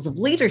Fundamentals of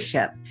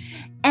Leadership.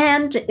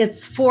 And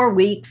it's 4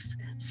 weeks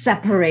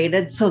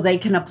separated so they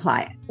can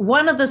apply it.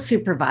 One of the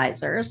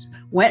supervisors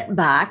went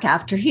back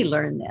after he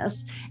learned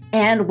this,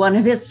 and one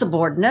of his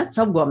subordinates,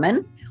 a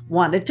woman,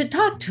 wanted to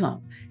talk to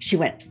him. She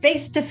went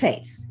face to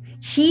face.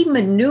 He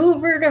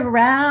maneuvered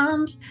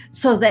around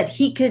so that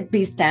he could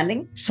be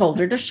standing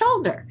shoulder to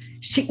shoulder.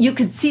 You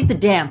could see the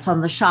dance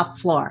on the shop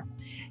floor.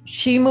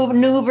 She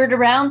maneuvered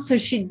around so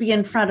she'd be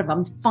in front of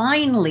him.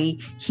 Finally,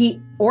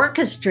 he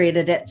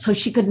orchestrated it so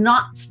she could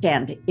not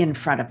stand in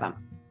front of him.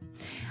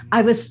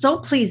 I was so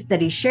pleased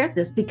that he shared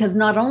this because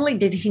not only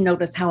did he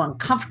notice how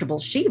uncomfortable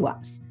she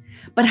was,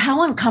 but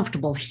how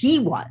uncomfortable he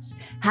was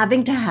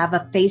having to have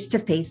a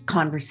face-to-face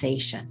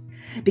conversation,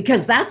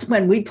 because that's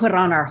when we put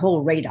on our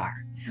whole radar.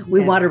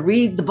 We want to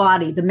read the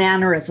body, the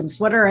mannerisms.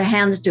 What are her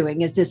hands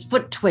doing? Is his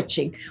foot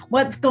twitching?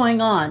 What's going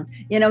on?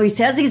 You know, he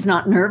says he's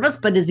not nervous,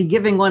 but is he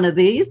giving one of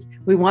these?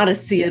 We want to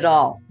see it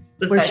all.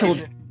 We're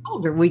shoulder to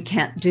shoulder. We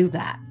can't do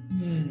that.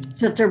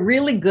 So it's a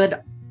really good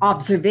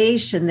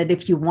observation that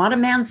if you want a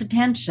man's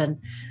attention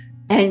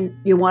and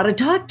you want to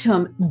talk to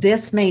him,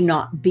 this may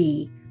not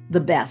be the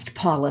best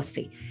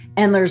policy.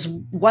 And there's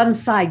one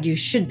side you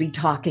should be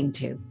talking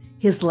to.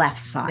 His left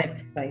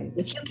side.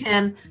 If you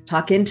can,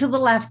 talk into the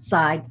left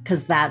side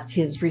because that's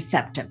his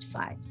receptive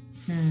side.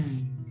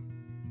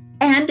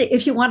 And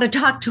if you want to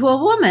talk to a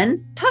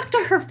woman, talk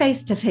to her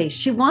face to face.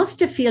 She wants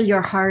to feel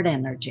your heart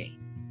energy.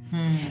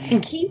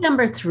 And key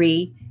number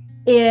 3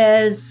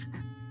 is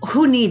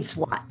who needs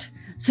what.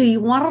 So you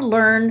want to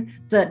learn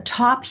the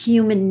top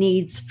human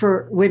needs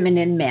for women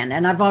and men.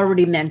 And I've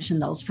already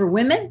mentioned those. For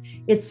women,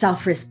 it's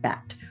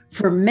self-respect.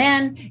 For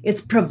men,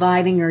 it's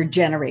providing or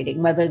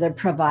generating, whether they're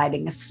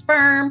providing a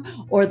sperm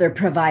or they're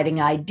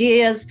providing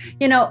ideas.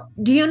 You know,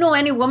 do you know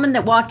any woman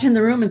that walked in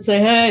the room and say,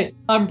 hey,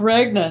 I'm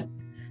pregnant?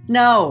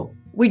 No,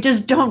 we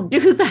just don't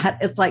do that.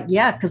 It's like,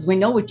 yeah, because we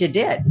know what you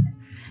did.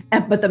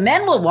 But the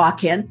men will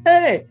walk in,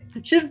 hey,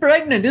 she's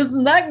pregnant.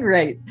 Isn't that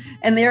great?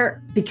 And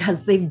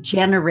because they've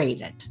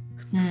generated.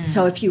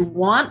 So if you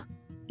want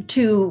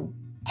to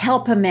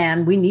help a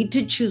man, we need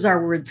to choose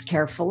our words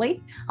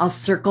carefully. I'll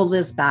circle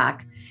this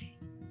back.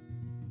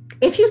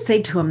 If you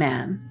say to a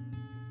man,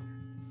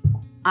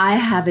 I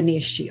have an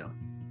issue,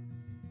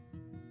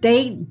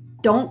 they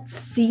don't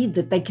see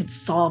that they could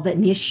solve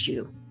an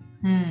issue.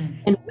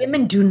 And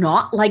women do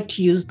not like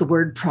to use the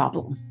word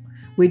problem.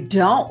 We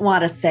don't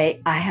want to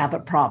say, I have a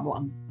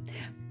problem.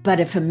 But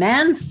if a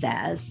man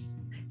says,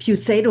 if you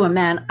say to a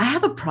man, I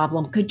have a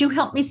problem, could you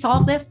help me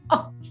solve this?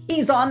 Oh,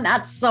 he's on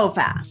that so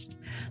fast.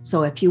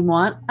 So if you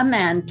want a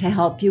man to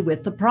help you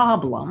with the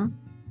problem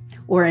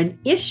or an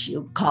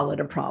issue, call it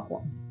a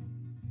problem.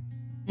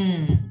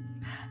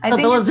 I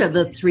think those are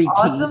the 3 keys.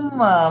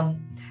 Awesome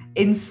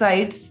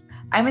insights.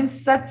 I mean,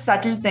 such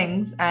subtle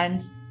things.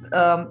 And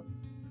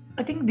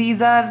I think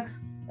these are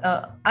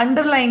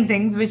underlying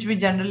things which we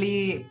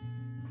generally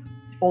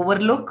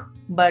overlook,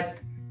 but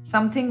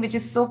something which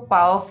is so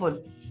powerful.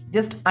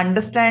 Just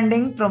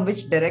understanding from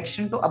which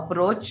direction to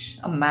approach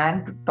a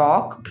man to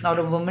talk or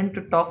a woman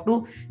to talk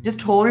to just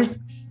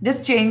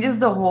changes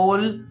the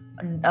whole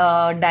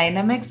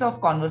dynamics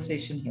of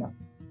conversation here.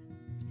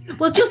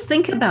 Well, just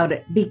think about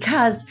it,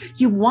 because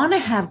you want to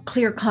have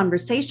clear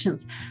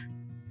conversations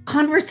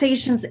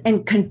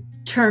and can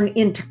turn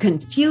into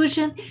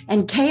confusion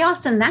and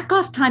chaos, and that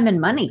costs time and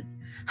money.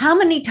 How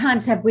many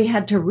times have we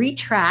had to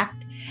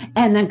retract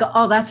and then go,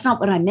 oh, that's not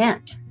what I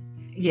meant?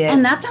 Yes.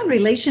 And that's how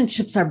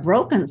relationships are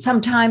broken.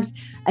 Sometimes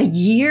a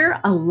year,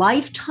 a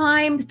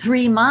lifetime,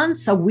 3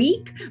 months, a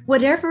week,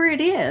 whatever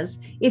it is.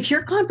 If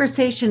your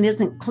conversation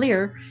isn't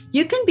clear,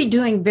 you can be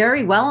doing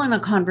very well in a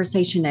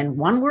conversation, and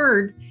one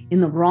word in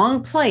the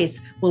wrong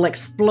place will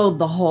explode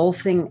the whole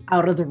thing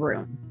out of the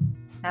room.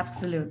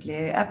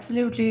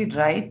 Absolutely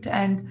right.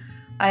 And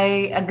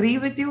I agree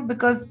with you,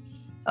 because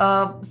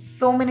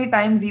so many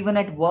times, even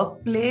at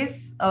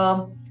workplace,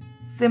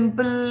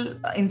 simple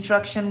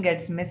instruction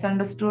gets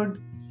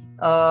misunderstood.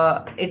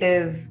 It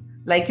is,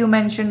 like you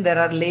mentioned, there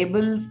are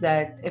labels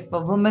that if a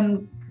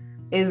woman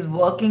is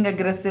working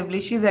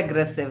aggressively, she's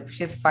aggressive,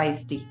 she's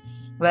feisty.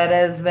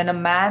 Whereas when a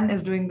man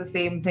is doing the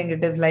same thing,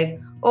 it is like,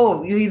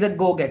 oh, he's a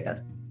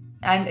go-getter.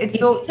 And he's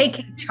so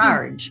taking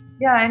charge.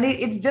 Yeah, and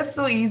it's just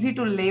so easy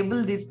to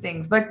label these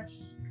things. But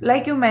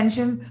like you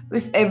mentioned,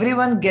 if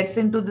everyone gets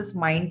into this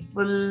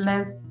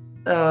mindfulness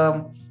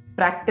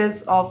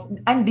practice of,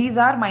 and these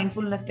are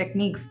mindfulness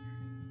techniques,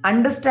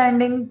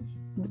 understanding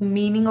the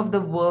meaning of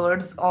the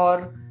words,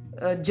 or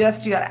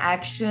just your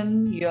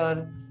action,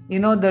 your,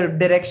 the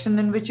direction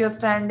in which you're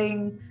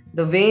standing,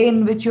 the way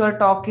in which you are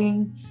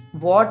talking,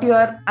 what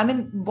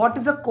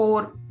is the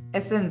core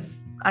essence,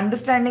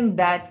 understanding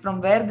that from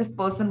where this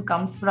person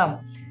comes from,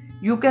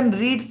 you can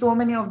read so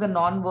many of the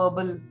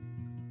non-verbal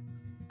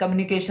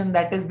communication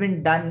that has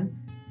been done.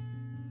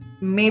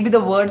 Maybe the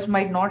words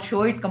might not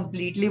show it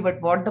completely,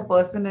 but what the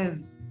person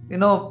is, I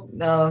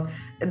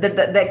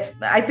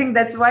think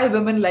that's why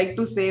women like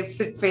to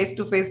sit face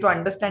to face to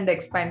understand the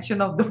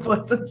expansion of the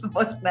person's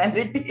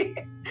personality.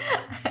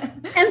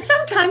 And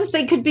sometimes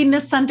they could be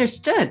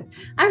misunderstood.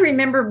 I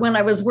remember when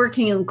I was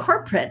working in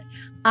corporate,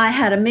 I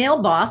had a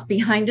male boss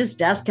behind his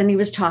desk and he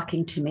was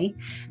talking to me,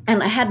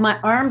 and I had my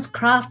arms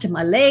crossed and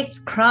my legs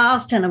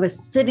crossed and I was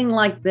sitting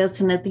like this.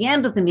 And at the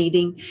end of the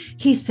meeting,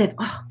 he said,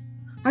 "Oh,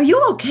 are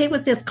you okay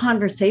with this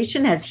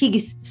conversation?" As he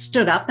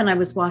stood up and I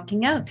was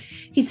walking out,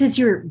 he says,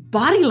 "Your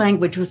body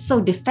language was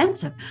so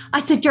defensive." I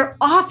said, "Your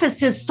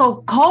office is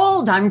so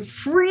cold. I'm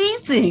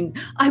freezing.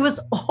 I was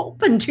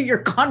open to your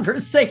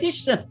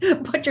conversation,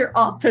 but your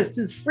office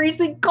is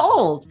freezing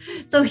cold."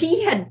 So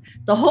he had,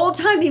 the whole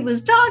time he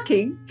was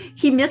talking,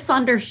 he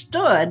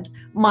misunderstood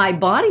my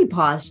body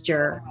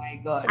posture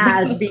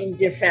as being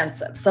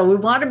defensive. So we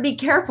want to be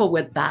careful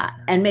with that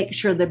and make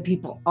sure that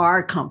people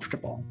are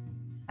comfortable.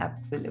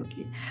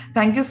 Absolutely.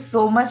 Thank you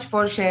so much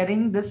for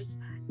sharing this.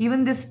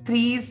 Even these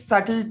 3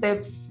 subtle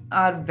tips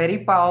are very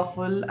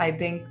powerful.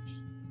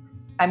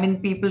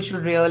 People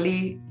should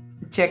really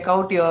check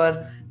out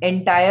your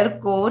entire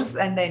course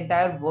and the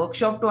entire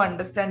workshop to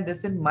understand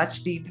this in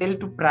much detail,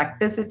 to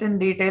practice it in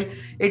detail.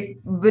 It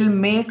will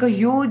make a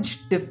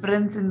huge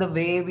difference in the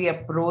way we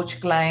approach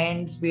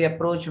clients, we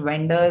approach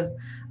vendors,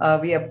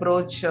 we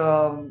approach,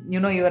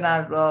 even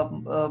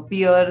our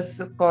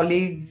peers,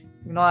 colleagues,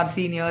 our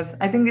seniors.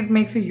 I think it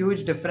makes a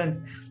huge difference.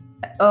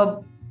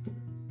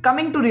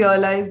 Coming to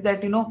realize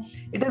that,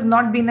 it has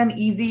not been an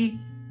easy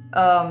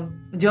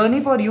journey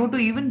for you to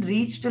even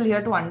reach till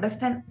here to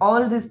understand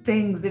all these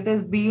things. It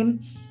has been,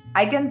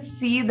 I can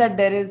see that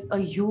there is a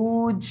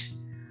huge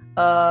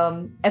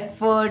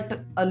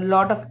effort, a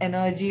lot of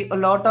energy, a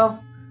lot of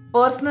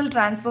personal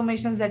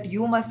transformations that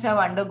you must have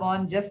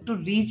undergone just to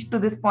reach to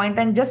this point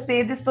and just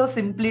say this so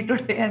simply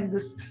today in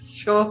this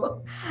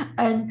show.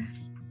 And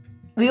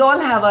we all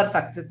have our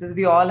successes,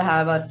 we all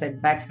have our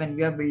setbacks when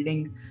we are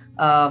building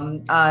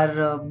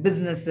our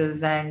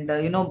businesses, and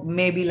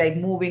maybe like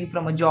moving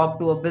from a job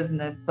to a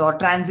business, or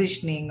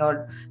transitioning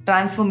or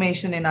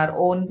transformation in our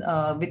own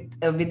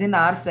within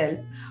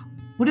ourselves.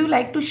 Would you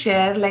like to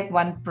share like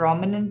one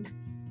prominent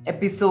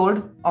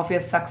episode of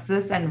your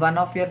success and one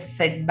of your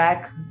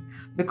setback?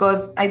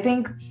 Because I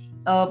think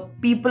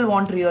people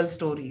want real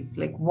stories,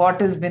 like what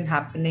has been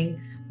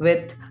happening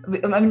with,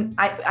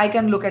 I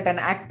can look at an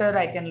actor,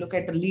 I can look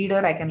at a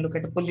leader, I can look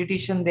at a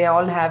politician. They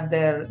all have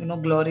their,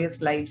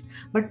 glorious lives.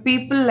 But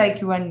people like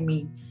you and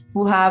me,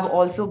 who have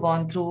also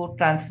gone through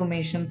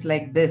transformations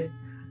like this,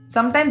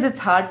 sometimes it's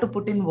hard to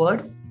put in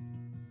words,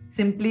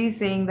 simply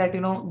saying that,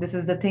 this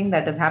is the thing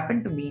that has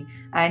happened to me.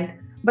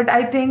 But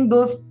I think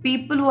those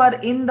people who are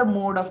in the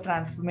mode of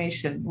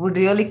transformation would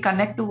really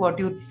connect to what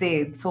you'd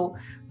say. So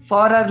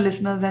for our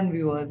listeners and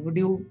viewers, would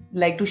you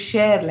like to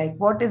share, like,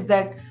 what is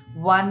that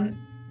one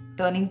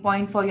turning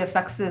point for your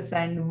success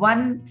and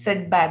one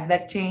setback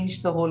that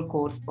changed the whole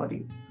course for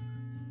you?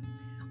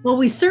 Well,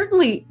 we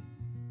certainly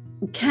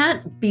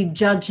can't be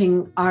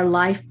judging our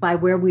life by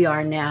where we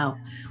are now.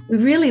 We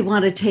really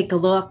want to take a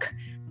look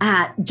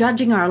at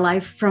judging our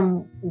life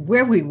from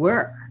where we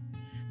were.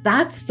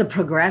 That's the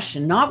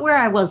progression, not where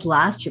I was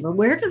last year, but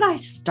where did I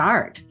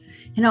start?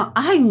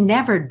 I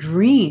never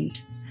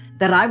dreamed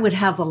that I would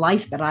have the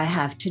life that I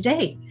have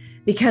today,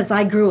 because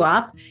I grew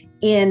up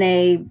in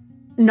a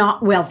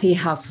not wealthy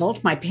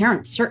household. My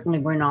parents certainly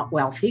were not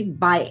wealthy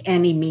by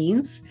any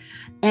means.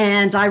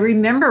 And I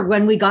remember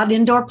when we got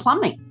indoor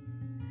plumbing,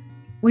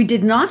 we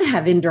did not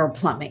have indoor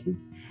plumbing.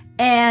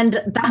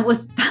 And that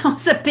was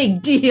a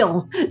big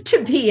deal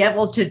to be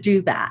able to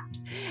do that.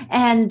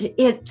 And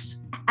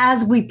it's,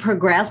 as we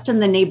progressed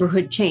and the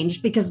neighborhood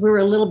changed, because we were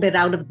a little bit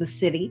out of the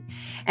city,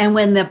 and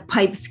when the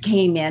pipes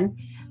came in.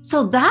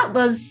 So that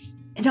was,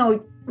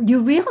 you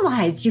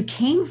realize you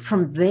came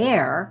from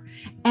there,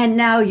 and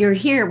now you're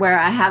here where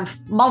I have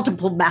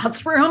multiple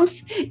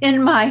bathrooms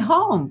in my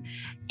home.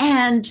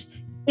 And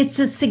it's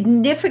a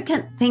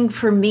significant thing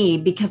for me,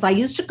 because I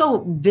used to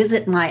go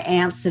visit my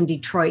aunts in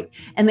Detroit,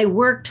 and they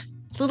worked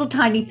little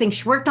tiny things.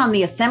 She worked on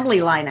the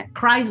assembly line at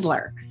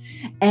Chrysler,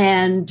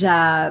 and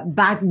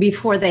back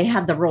before they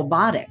had the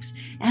robotics.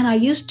 And I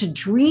used to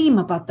dream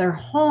about their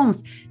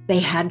homes. They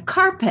had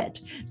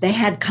carpet, they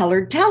had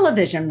colored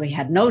television. We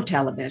had no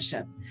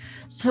television.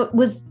 So it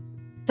was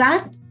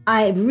that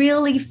I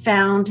really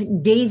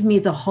found gave me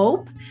the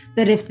hope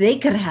that if they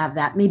could have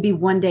that, maybe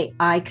one day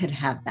I could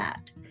have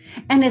that.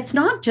 And it's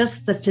not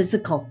just the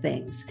physical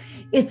things.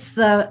 It's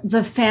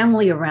the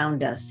family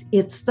around us.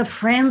 It's the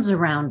friends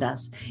around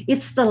us.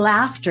 It's the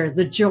laughter,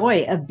 the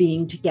joy of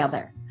being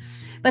together.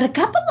 But a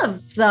couple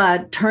of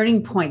the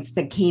turning points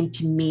that came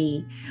to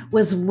me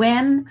was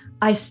when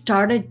I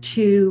started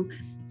to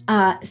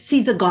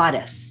see the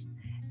goddess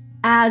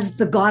as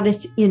the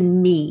goddess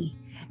in me.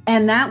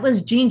 And that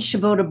was Jean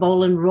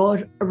Shibota-Bolen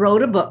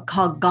wrote a book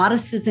called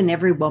Goddesses in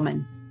Every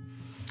Woman.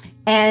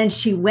 And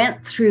she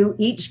went through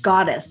each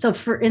goddess. So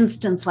for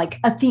instance, like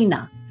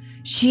Athena,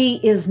 she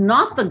is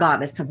not the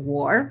goddess of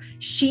war.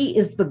 She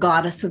is the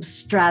goddess of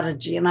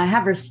strategy. And I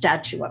have her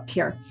statue up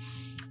here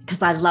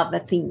because I love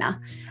Athena.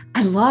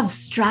 I love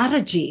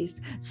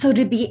strategies. So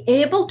to be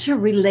able to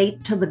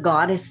relate to the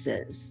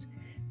goddesses,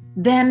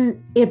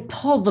 then it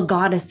pulled the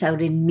goddess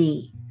out in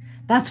me.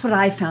 That's what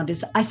I found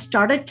is I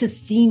started to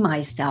see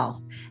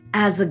myself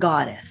as a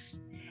goddess.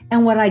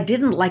 And what I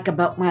didn't like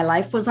about my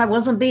life was I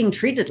wasn't being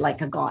treated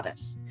like a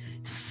goddess.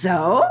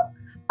 So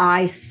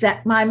I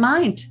set my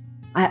mind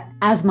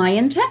as my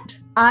intent.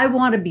 I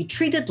want to be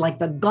treated like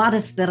the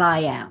goddess that I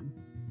am.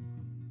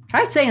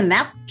 Try saying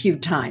that a few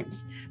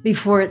times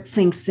before it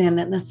sinks in.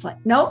 And it's like,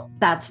 no,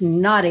 that's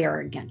not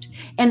arrogant.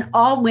 And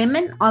all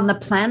women on the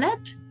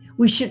planet,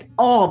 we should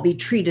all be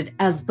treated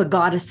as the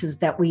goddesses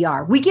that we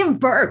are. We give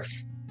birth.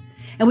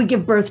 And we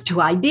give birth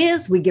to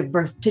ideas, we give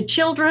birth to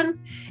children,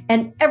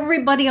 and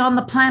everybody on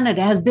the planet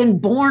has been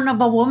born of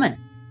a woman.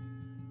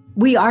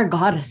 We are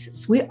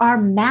goddesses. We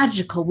are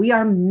magical. We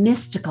are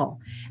mystical.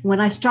 And when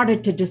I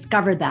started to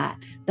discover that,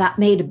 that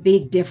made a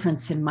big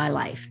difference in my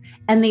life.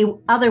 And the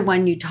other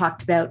one you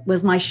talked about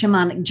was my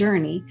shamanic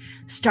journey,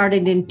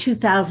 started in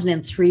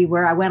 2003,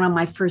 where I went on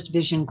my first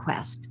vision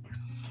quest.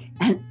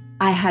 And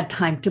I had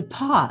time to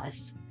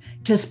pause,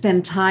 to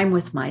spend time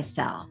with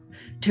myself,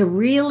 to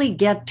really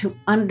get to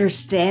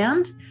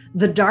understand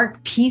the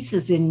dark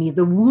pieces in me,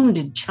 the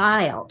wounded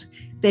child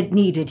that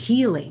needed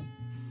healing.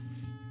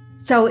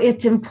 So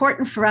it's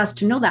important for us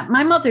to know that.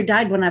 My mother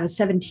died when I was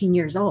 17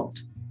 years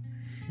old.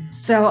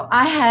 So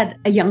I had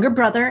a younger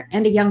brother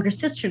and a younger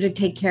sister to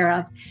take care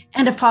of,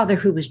 and a father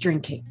who was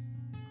drinking.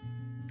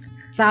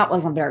 That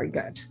wasn't very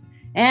good.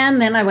 And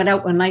then I went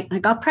out one night and I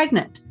got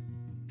pregnant.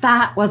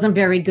 That wasn't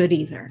very good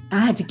either. I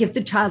had to give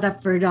the child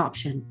up for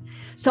adoption.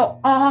 So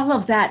all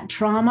of that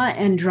trauma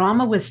and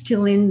drama was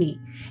still in me.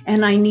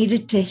 And I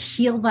needed to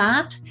heal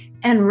that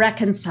and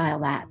reconcile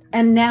that.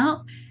 And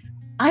now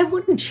I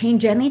wouldn't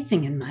change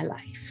anything in my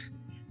life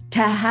to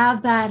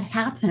have that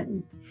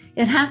happen.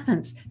 It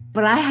happens.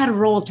 But I had a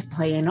role to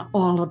play in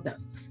all of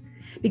those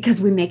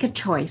because we make a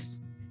choice,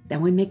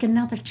 then we make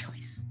another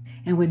choice,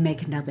 and we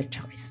make another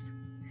choice.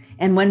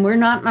 And when we're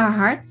not in our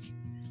hearts,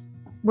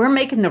 we're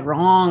making the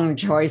wrong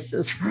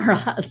choices for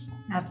us.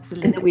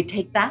 Absolutely. And then we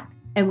take that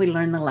and we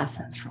learn the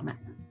lessons from it.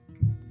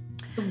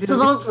 So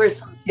those were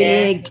some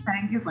big.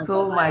 Thank you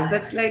so much.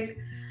 That's like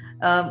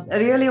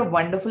really a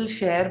wonderful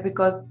share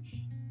because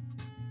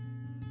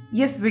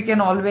yes, we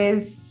can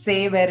always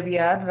say where we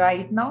are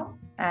right now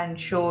and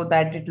show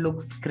that it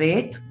looks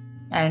great.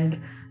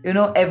 And,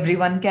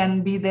 everyone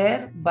can be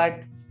there, but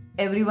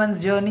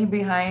everyone's journey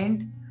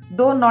behind,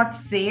 though not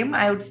same,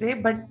 I would say,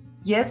 but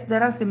yes,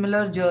 there are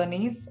similar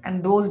journeys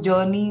and those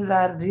journeys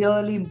are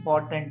really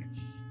important.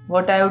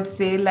 What I would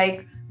say,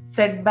 like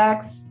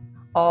setbacks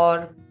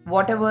or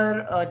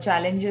whatever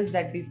challenges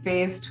that we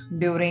faced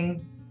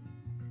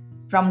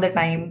from the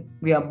time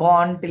we are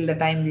born till the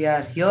time we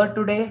are here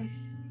today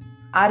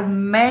are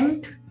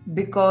meant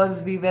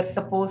because we were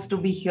supposed to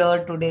be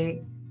here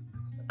today.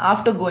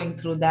 After going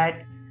through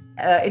that,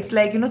 it's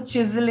like,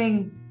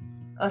 chiseling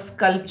a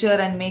sculpture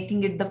and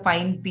making it the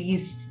fine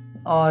piece,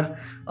 or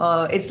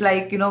it's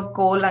like,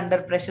 coal under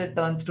pressure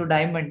turns to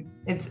diamond.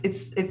 It's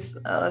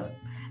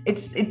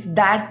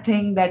that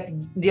thing that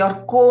your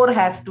core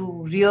has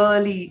to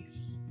really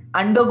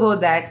undergo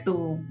that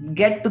to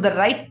get to the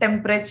right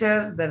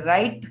temperature, the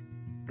right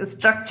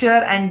structure,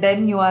 and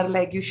then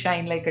you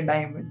shine like a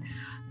diamond.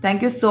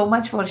 Thank you so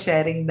much for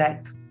sharing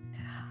that.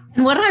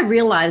 And what I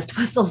realized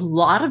was a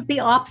lot of the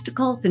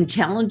obstacles and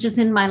challenges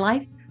in my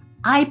life,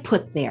 I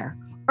put there,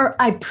 or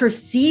I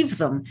perceive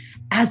them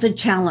as a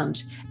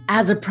challenge,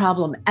 as a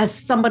problem, as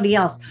somebody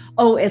else.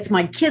 Oh, it's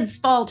my kid's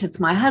fault. It's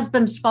my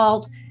husband's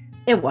fault.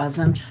 It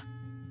wasn't.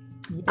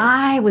 Yes.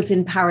 I was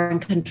in power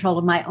and control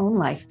of my own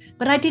life,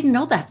 but I didn't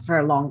know that for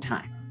a long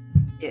time.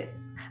 Yes,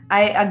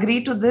 I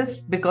agree to this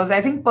because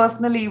I think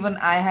personally, even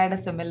I had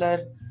a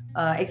similar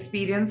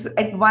experience.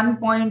 At one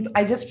point,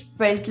 I just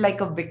felt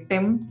like a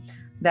victim,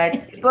 that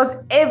it was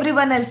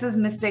everyone else's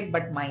mistake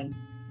but mine.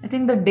 I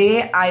think the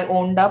day I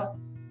owned up,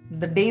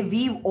 the day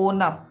we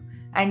own up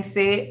and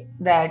say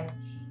that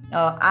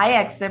I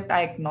accept,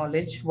 I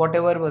acknowledge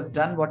whatever was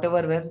done,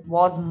 whatever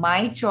was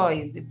my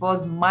choice, it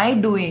was my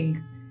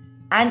doing,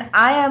 and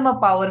I am a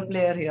power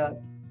player here.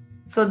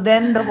 So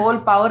then the whole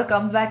power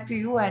comes back to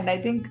you. And I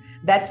think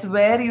that's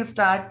where you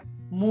start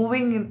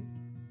moving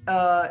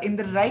in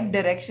the right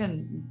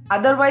direction.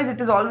 Otherwise, it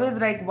is always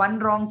like one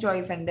wrong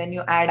choice and then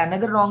you add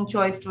another wrong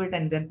choice to it.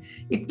 And then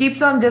it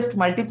keeps on just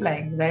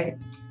multiplying, right?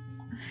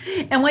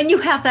 And when you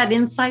have that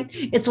insight,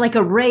 it's like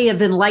a ray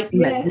of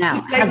enlightenment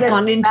now like has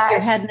gone into your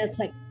head. And it's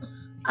like,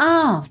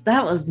 oh,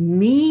 that was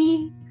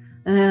me.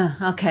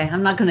 Okay,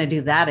 I'm not going to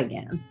do that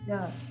again.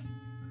 Yeah.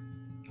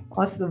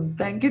 Awesome.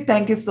 Thank you.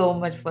 Thank you so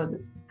much for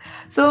this.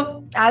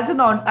 So as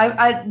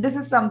this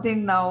is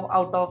something now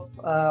out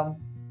of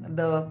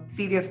the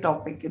serious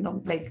topic,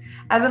 like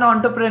as an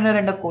entrepreneur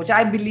and a coach,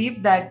 I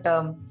believe that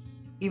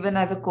even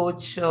as a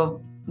coach,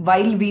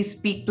 while we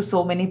speak to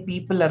so many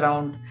people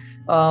around,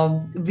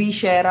 we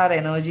share our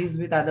energies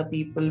with other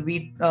people.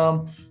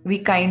 We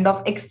kind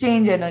of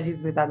exchange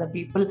energies with other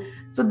people.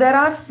 So there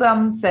are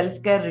some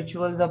self-care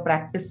rituals or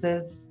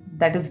practices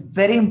that is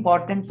very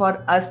important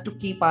for us to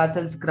keep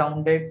ourselves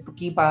grounded, to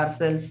keep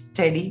ourselves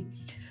steady.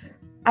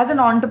 As an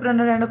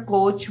entrepreneur and a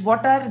coach,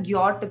 what are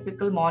your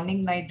typical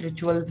morning night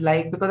rituals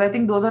like? Because I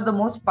think those are the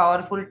most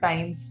powerful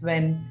times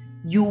when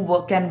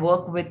you can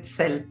work with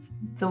self.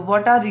 So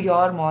what are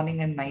your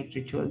morning and night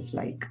rituals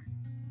like?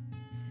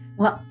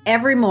 Well,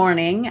 every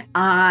morning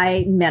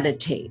I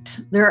meditate.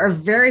 There are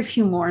very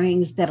few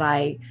mornings that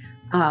I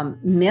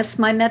miss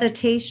my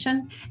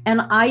meditation.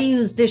 And I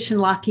use Vishen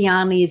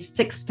Lakhiani's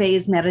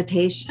 6-phase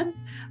meditation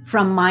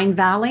from Mind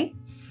Valley.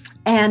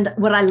 And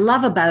what I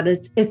love about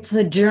it, it's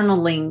the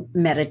journaling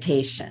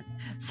meditation.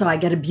 So I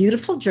get a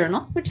beautiful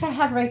journal, which I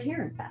have right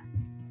here, in fact.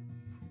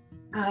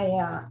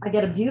 I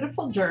get a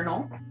beautiful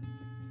journal.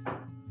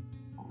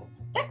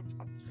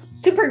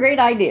 Super great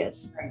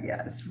ideas.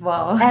 Yes.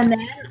 Wow. And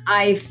then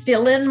I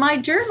fill in my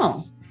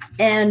journal.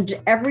 And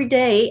every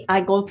day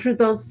I go through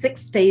those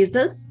 6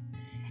 phases.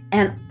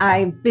 And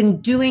I've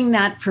been doing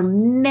that for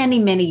many,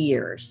 many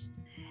years.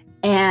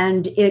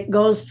 And it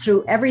goes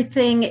through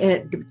everything.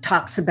 It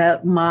talks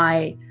about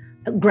my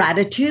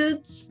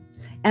gratitudes.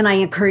 And I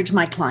encourage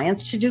my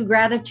clients to do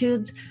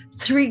gratitudes.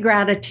 3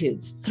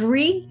 gratitudes.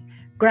 3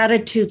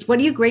 gratitudes. What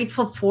are you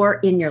grateful for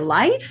in your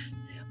life?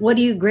 What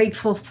are you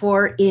grateful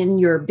for in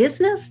your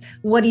business?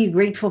 What are you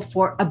grateful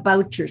for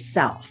about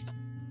yourself?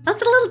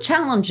 That's a little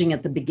challenging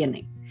at the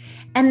beginning.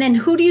 And then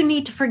who do you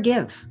need to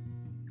forgive?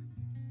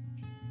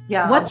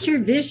 Yeah. What's your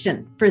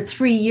vision for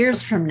 3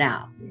 years from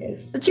now?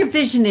 Yes. What's your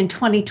vision in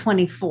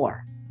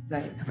 2024?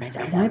 Right. Write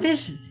out my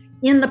vision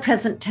in the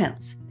present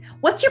tense.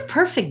 What's your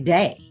perfect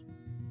day?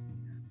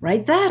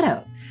 Write that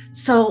out.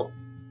 So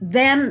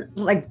then,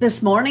 like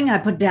this morning, I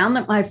put down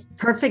that my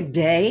perfect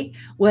day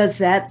was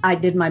that I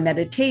did my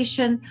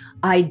meditation,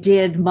 I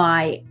did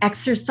my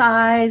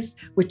exercise,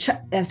 which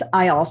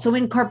I also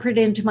incorporate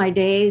into my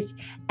days.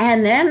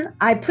 And then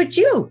I put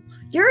you're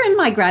in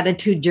my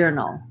gratitude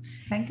journal.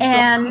 Thank you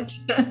so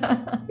much.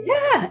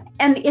 Yeah.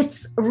 And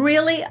it's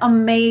really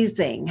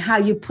amazing how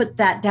you put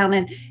that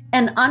down.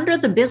 And under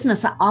the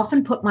business, I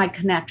often put my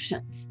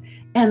connections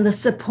and the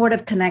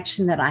supportive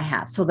connection that I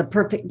have. So the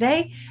perfect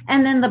day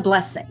and then the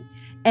blessing.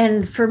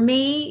 And for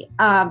me,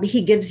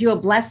 he gives you a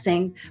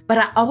blessing, but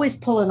I always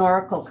pull an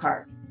oracle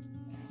card.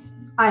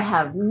 I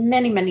have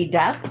many, many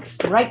decks.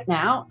 Right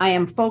now, I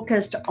am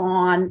focused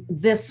on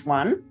this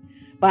one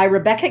by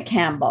Rebecca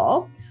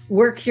Campbell,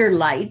 Work Your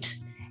Light,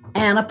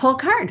 and a pull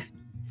card.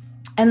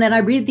 And then I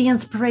read the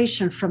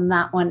inspiration from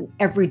that one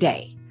every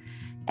day.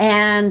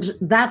 And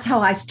that's how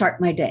I start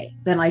my day.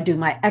 Then I do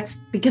my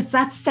because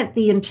that's set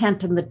the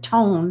intent and the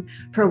tone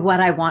for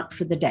what I want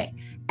for the day.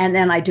 And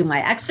then I do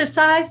my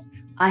exercise.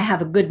 I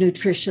have a good,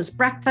 nutritious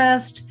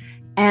breakfast.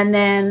 And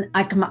then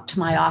I come up to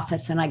my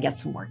office and I get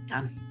some work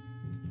done.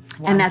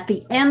 Wow. And at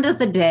the end of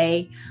the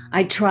day,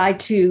 I try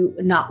to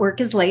not work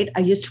as late.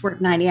 I used to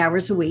work 90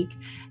 hours a week,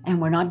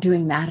 and we're not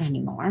doing that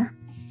anymore.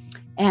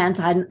 And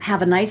I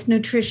have a nice,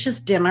 nutritious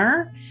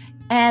dinner.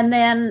 And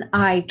then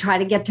I try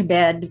to get to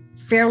bed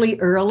fairly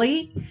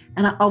early.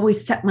 And I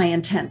always set my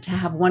intent to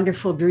have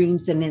wonderful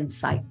dreams and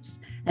insights,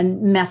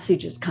 and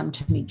messages come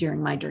to me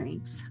during my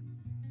dreams.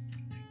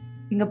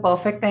 I think a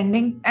perfect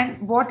ending.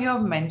 And what you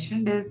have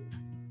mentioned is,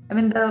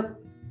 the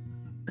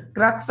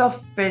crux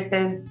of it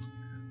is,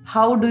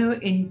 how do you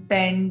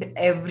intend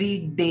every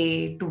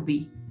day to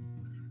be?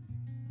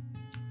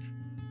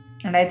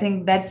 And I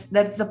think that's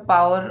the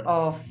power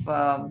of,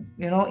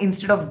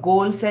 instead of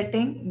goal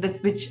setting,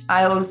 which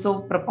I also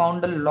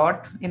propound a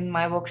lot in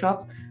my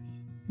workshops,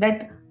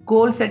 that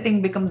goal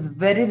setting becomes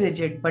very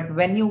rigid. But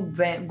when you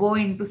go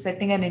into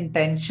setting an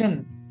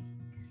intention,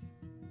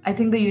 I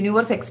think the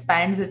universe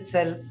expands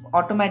itself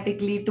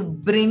automatically to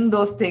bring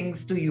those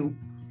things to you.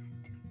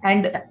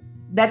 And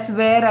that's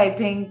where I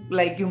think,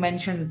 like you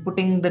mentioned,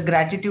 putting the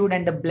gratitude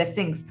and the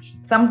blessings.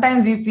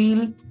 Sometimes you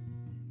feel,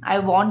 I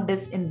want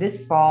this in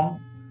this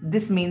form.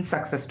 This means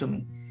success to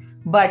me.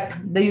 But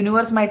the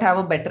universe might have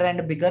a better and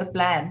a bigger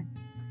plan.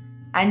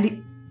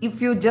 And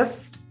if you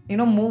just,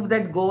 move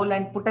that goal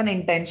and put an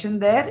intention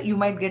there, you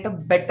might get a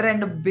better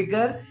and a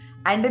bigger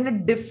and in a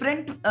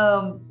different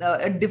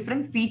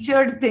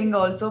featured thing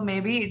also.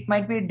 Maybe it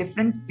might be a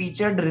different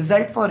featured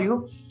result for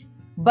you,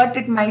 but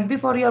it might be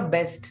for your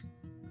best.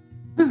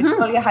 Mm-hmm. It's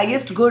for your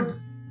highest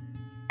good.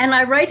 And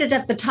I write it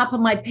at the top of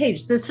my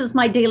page. This is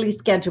my daily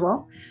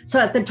schedule. So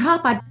at the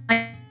top, my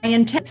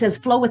intent says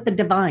flow with the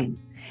divine.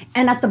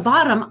 And at the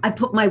bottom, I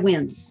put my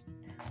wins.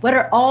 What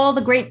are all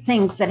the great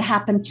things that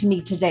happened to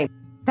me today?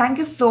 Thank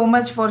you so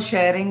much for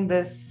sharing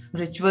this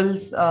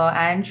rituals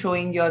and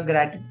showing your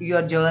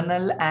your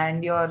journal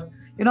and your,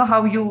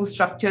 how you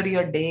structure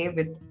your day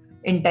with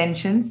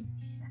intentions.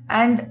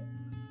 And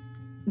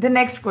the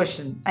next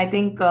question, I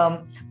think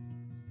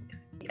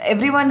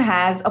everyone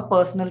has a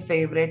personal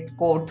favorite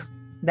quote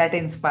that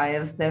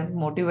inspires them,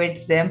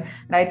 motivates them.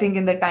 And I think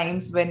in the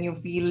times when you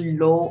feel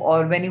low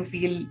or when you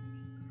feel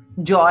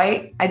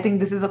joy, I think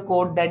this is a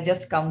quote that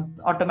just comes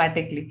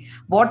automatically.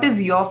 What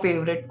is your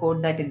favorite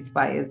quote that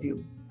inspires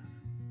you?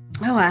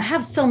 Oh, I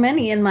have so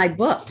many in my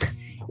book.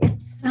 It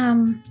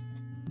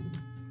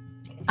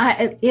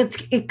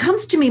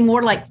comes to me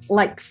more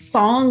like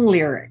song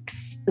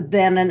lyrics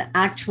than an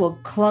actual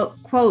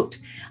quote.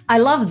 I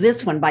love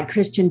this one by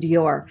Christian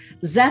Dior.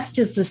 Zest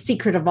is the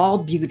secret of all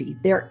beauty.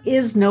 There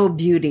is no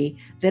beauty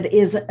that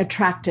is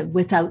attractive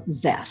without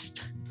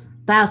zest.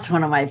 That's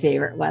one of my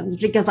favorite ones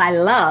because I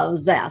love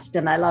zest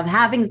and I love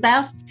having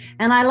zest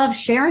and I love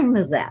sharing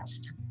the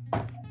zest.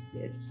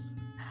 Yes.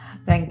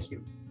 Thank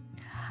you.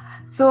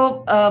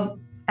 So,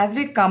 as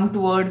we come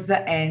towards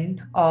the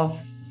end of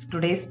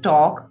today's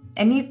talk,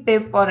 any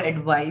tip or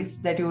advice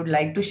that you would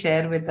like to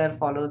share with our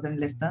followers and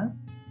listeners?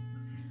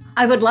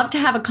 I would love to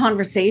have a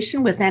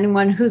conversation with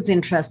anyone who's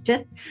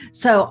interested.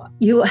 So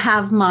you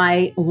have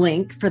my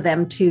link for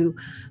them to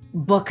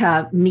book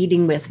a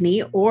meeting with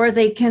me, or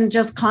they can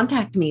just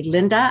contact me,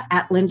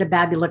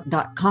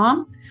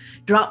 linda@lindababulic.com.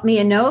 Drop me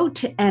a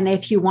note. And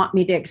if you want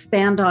me to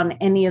expand on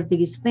any of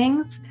these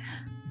things,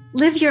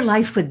 live your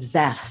life with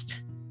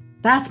zest.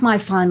 That's my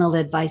final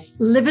advice.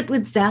 Live it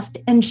with zest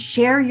and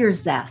share your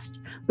zest.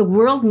 The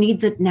world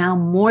needs it now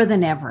more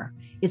than ever.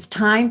 It's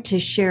time to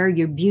share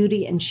your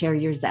beauty and share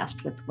your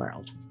zest with the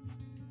world.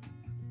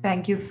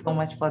 Thank you so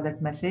much for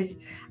that message.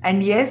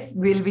 And yes,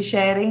 we'll be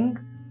sharing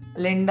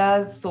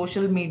Linda's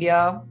social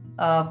media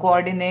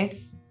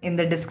coordinates in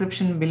the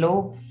description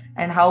below,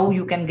 and how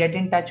you can get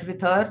in touch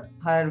with her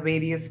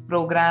various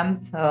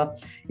programs.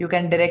 You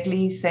can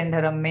directly send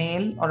her a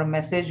mail or a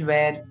message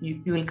where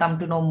you will come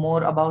to know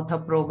more about her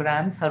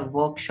programs, her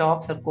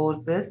workshops, her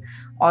courses,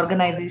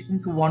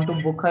 organizations who want to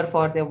book her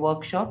for their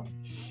workshops.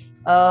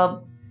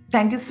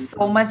 Thank you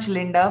so much,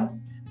 Linda,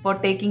 for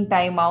taking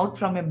time out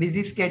from a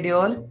busy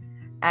schedule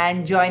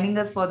and joining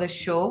us for the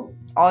show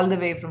all the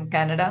way from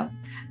Canada.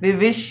 We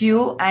wish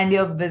you and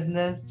your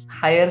business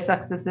higher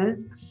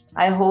successes.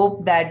 I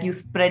hope that you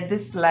spread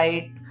this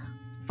light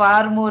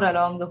far more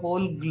along the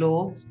whole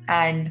globe.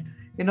 And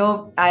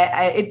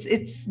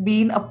it's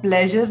been a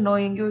pleasure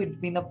knowing you. It's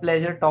been a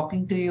pleasure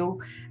talking to you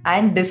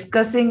and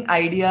discussing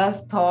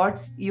ideas,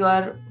 thoughts. You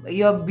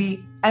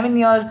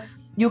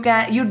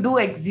do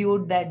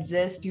exude that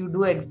zest. You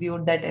do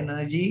exude that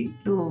energy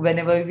to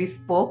whenever we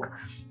spoke.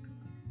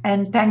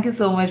 And thank you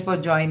so much for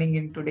joining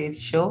in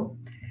today's show.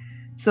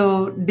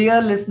 So, dear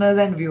listeners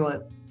and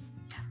viewers,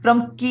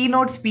 from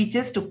keynote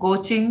speeches to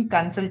coaching,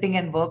 consulting,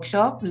 and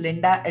workshop,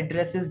 Linda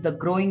addresses the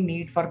growing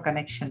need for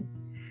connection.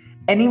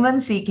 Anyone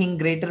seeking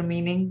greater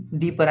meaning,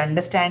 deeper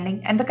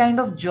understanding, and the kind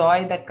of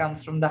joy that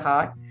comes from the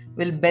heart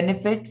will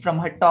benefit from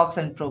her talks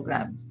and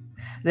programs.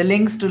 The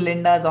links to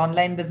Linda's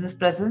online business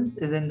presence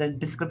is in the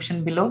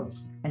description below.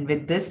 And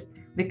with this,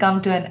 we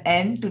come to an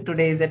end to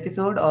today's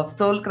episode of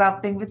Soul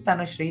Crafting with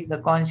Tanushree, the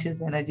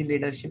Conscious Energy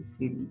Leadership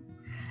Series.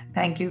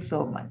 Thank you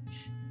so much.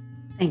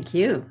 Thank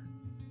you.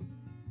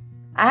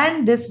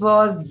 And this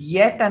was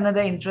yet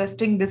another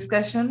interesting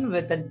discussion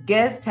with a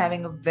guest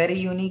having a very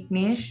unique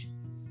niche.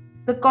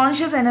 The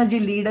conscious energy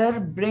leader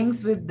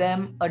brings with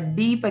them a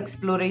deep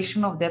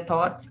exploration of their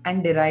thoughts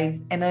and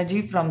derives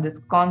energy from this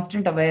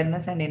constant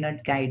awareness and inner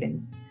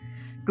guidance.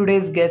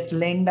 Today's guest,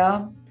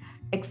 Linda,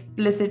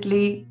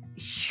 explicitly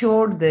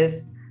showed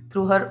this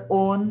through her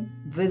own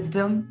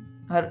wisdom,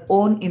 her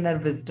own inner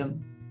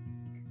wisdom.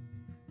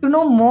 To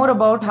know more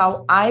about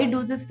how I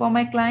do this for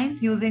my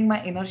clients using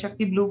my Inner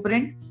Shakti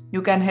Blueprint,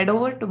 you can head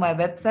over to my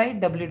website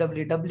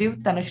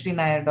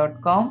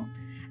www.tanushreenayar.com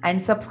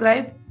and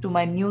subscribe to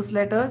my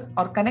newsletters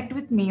or connect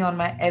with me on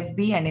my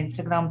FB and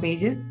Instagram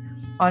pages.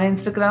 On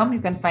Instagram,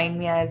 you can find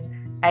me as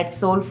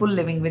 @Soulful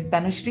Living with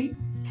Tanushree.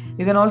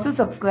 You can also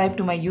subscribe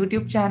to my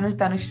YouTube channel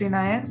Tanushree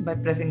Nayar by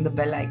pressing the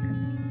bell icon.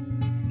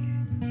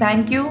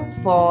 Thank you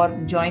for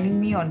joining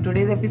me on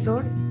today's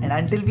episode. And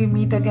until we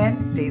meet again,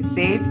 stay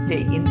safe,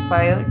 stay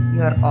inspired.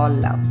 You are all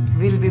love.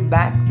 We'll be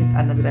back with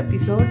another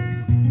episode.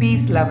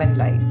 Peace, love, and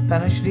light.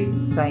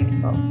 Tanushree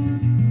signing off.